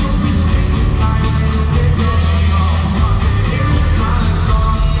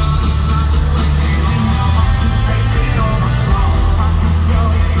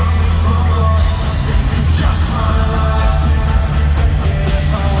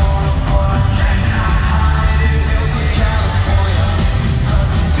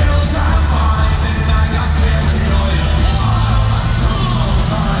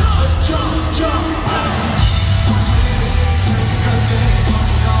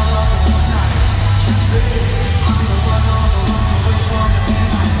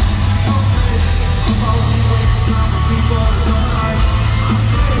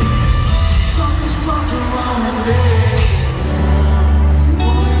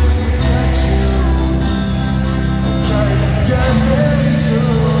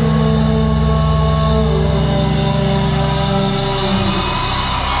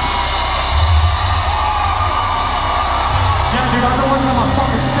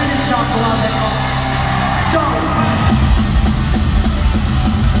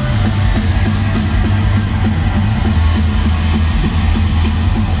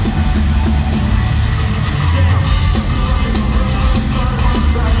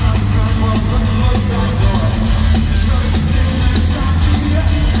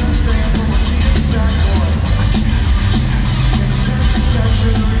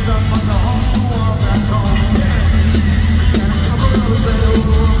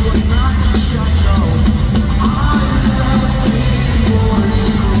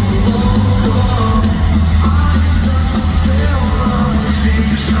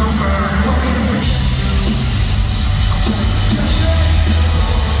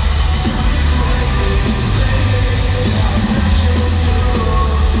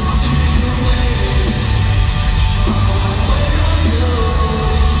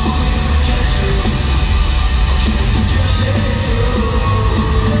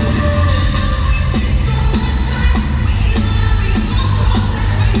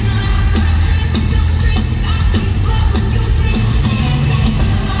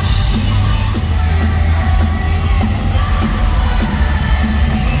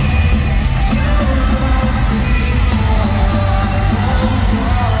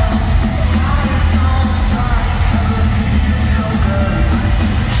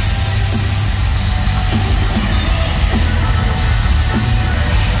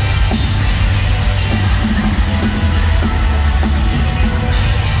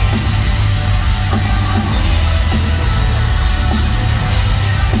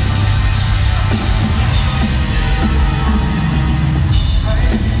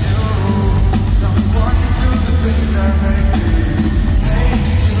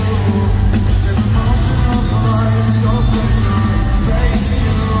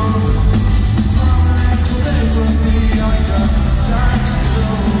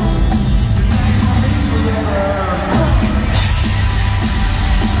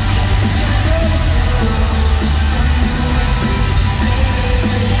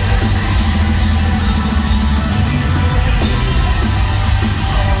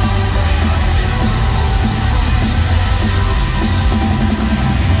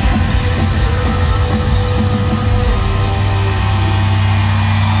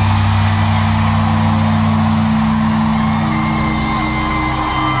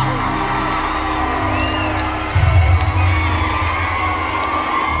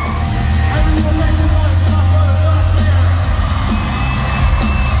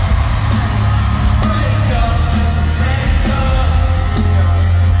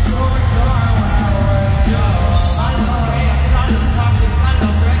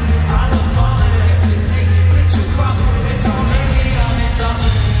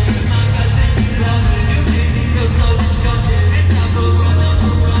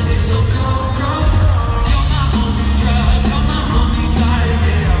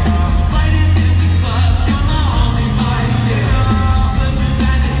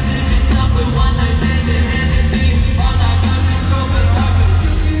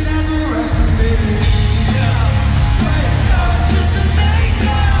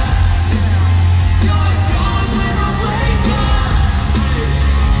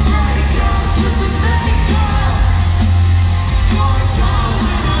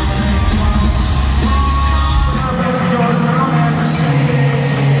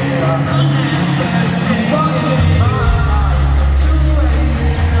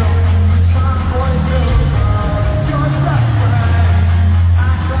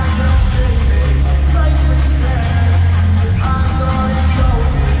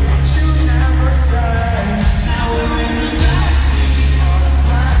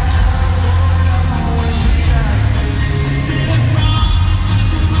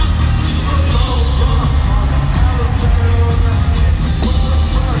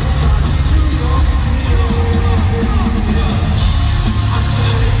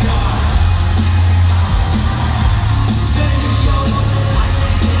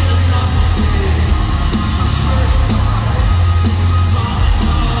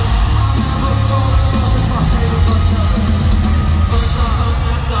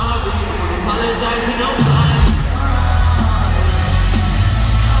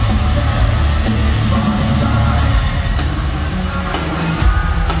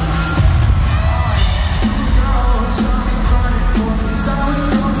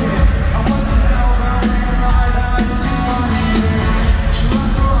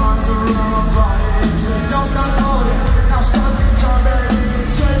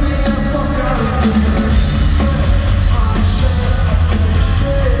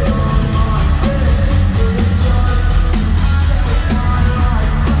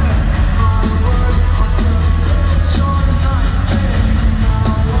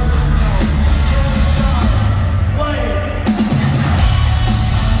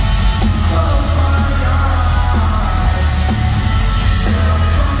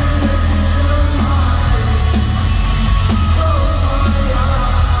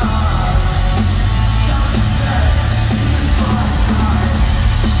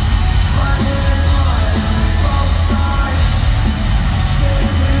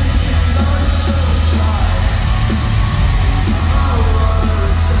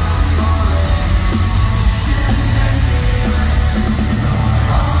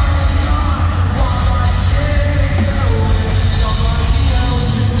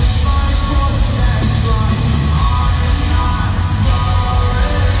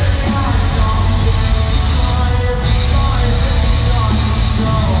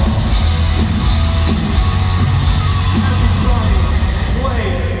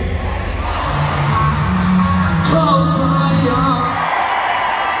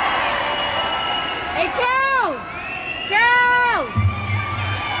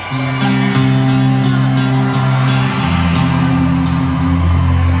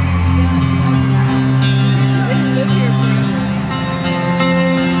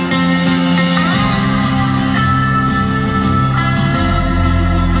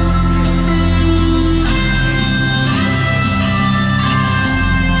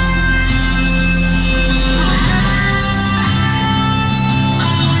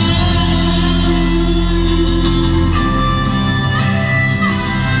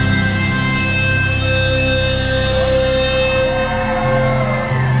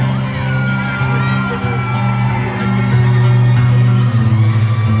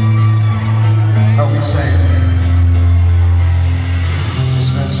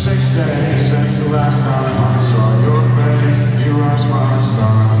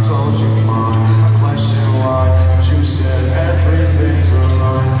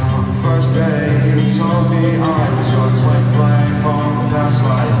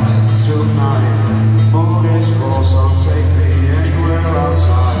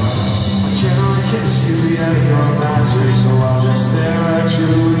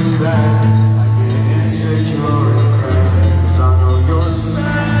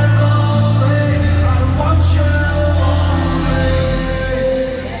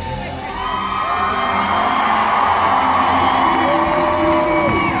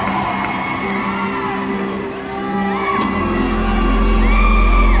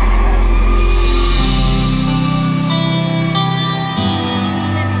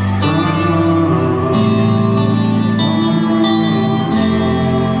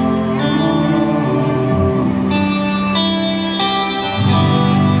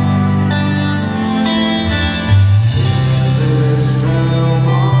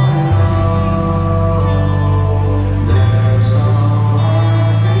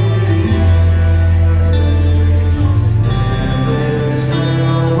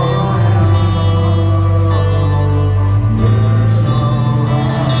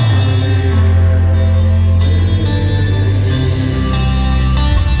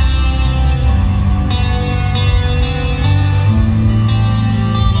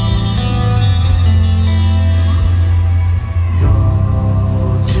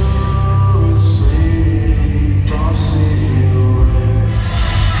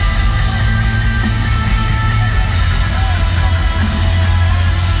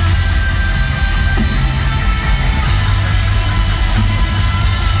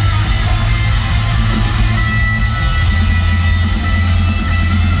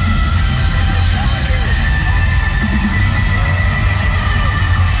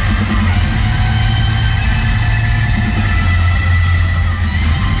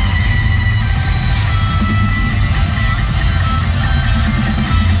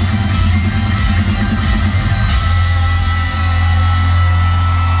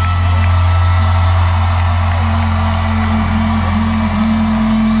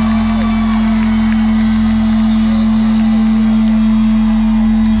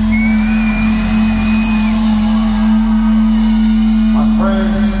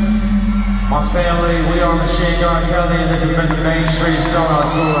mainstream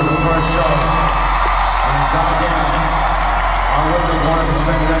Sellout tour, the first show. And goddamn, I wouldn't have wanted to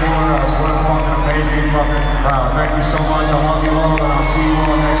spend it anywhere else. What a fucking amazing fucking crowd. Thank you so much. I love you all.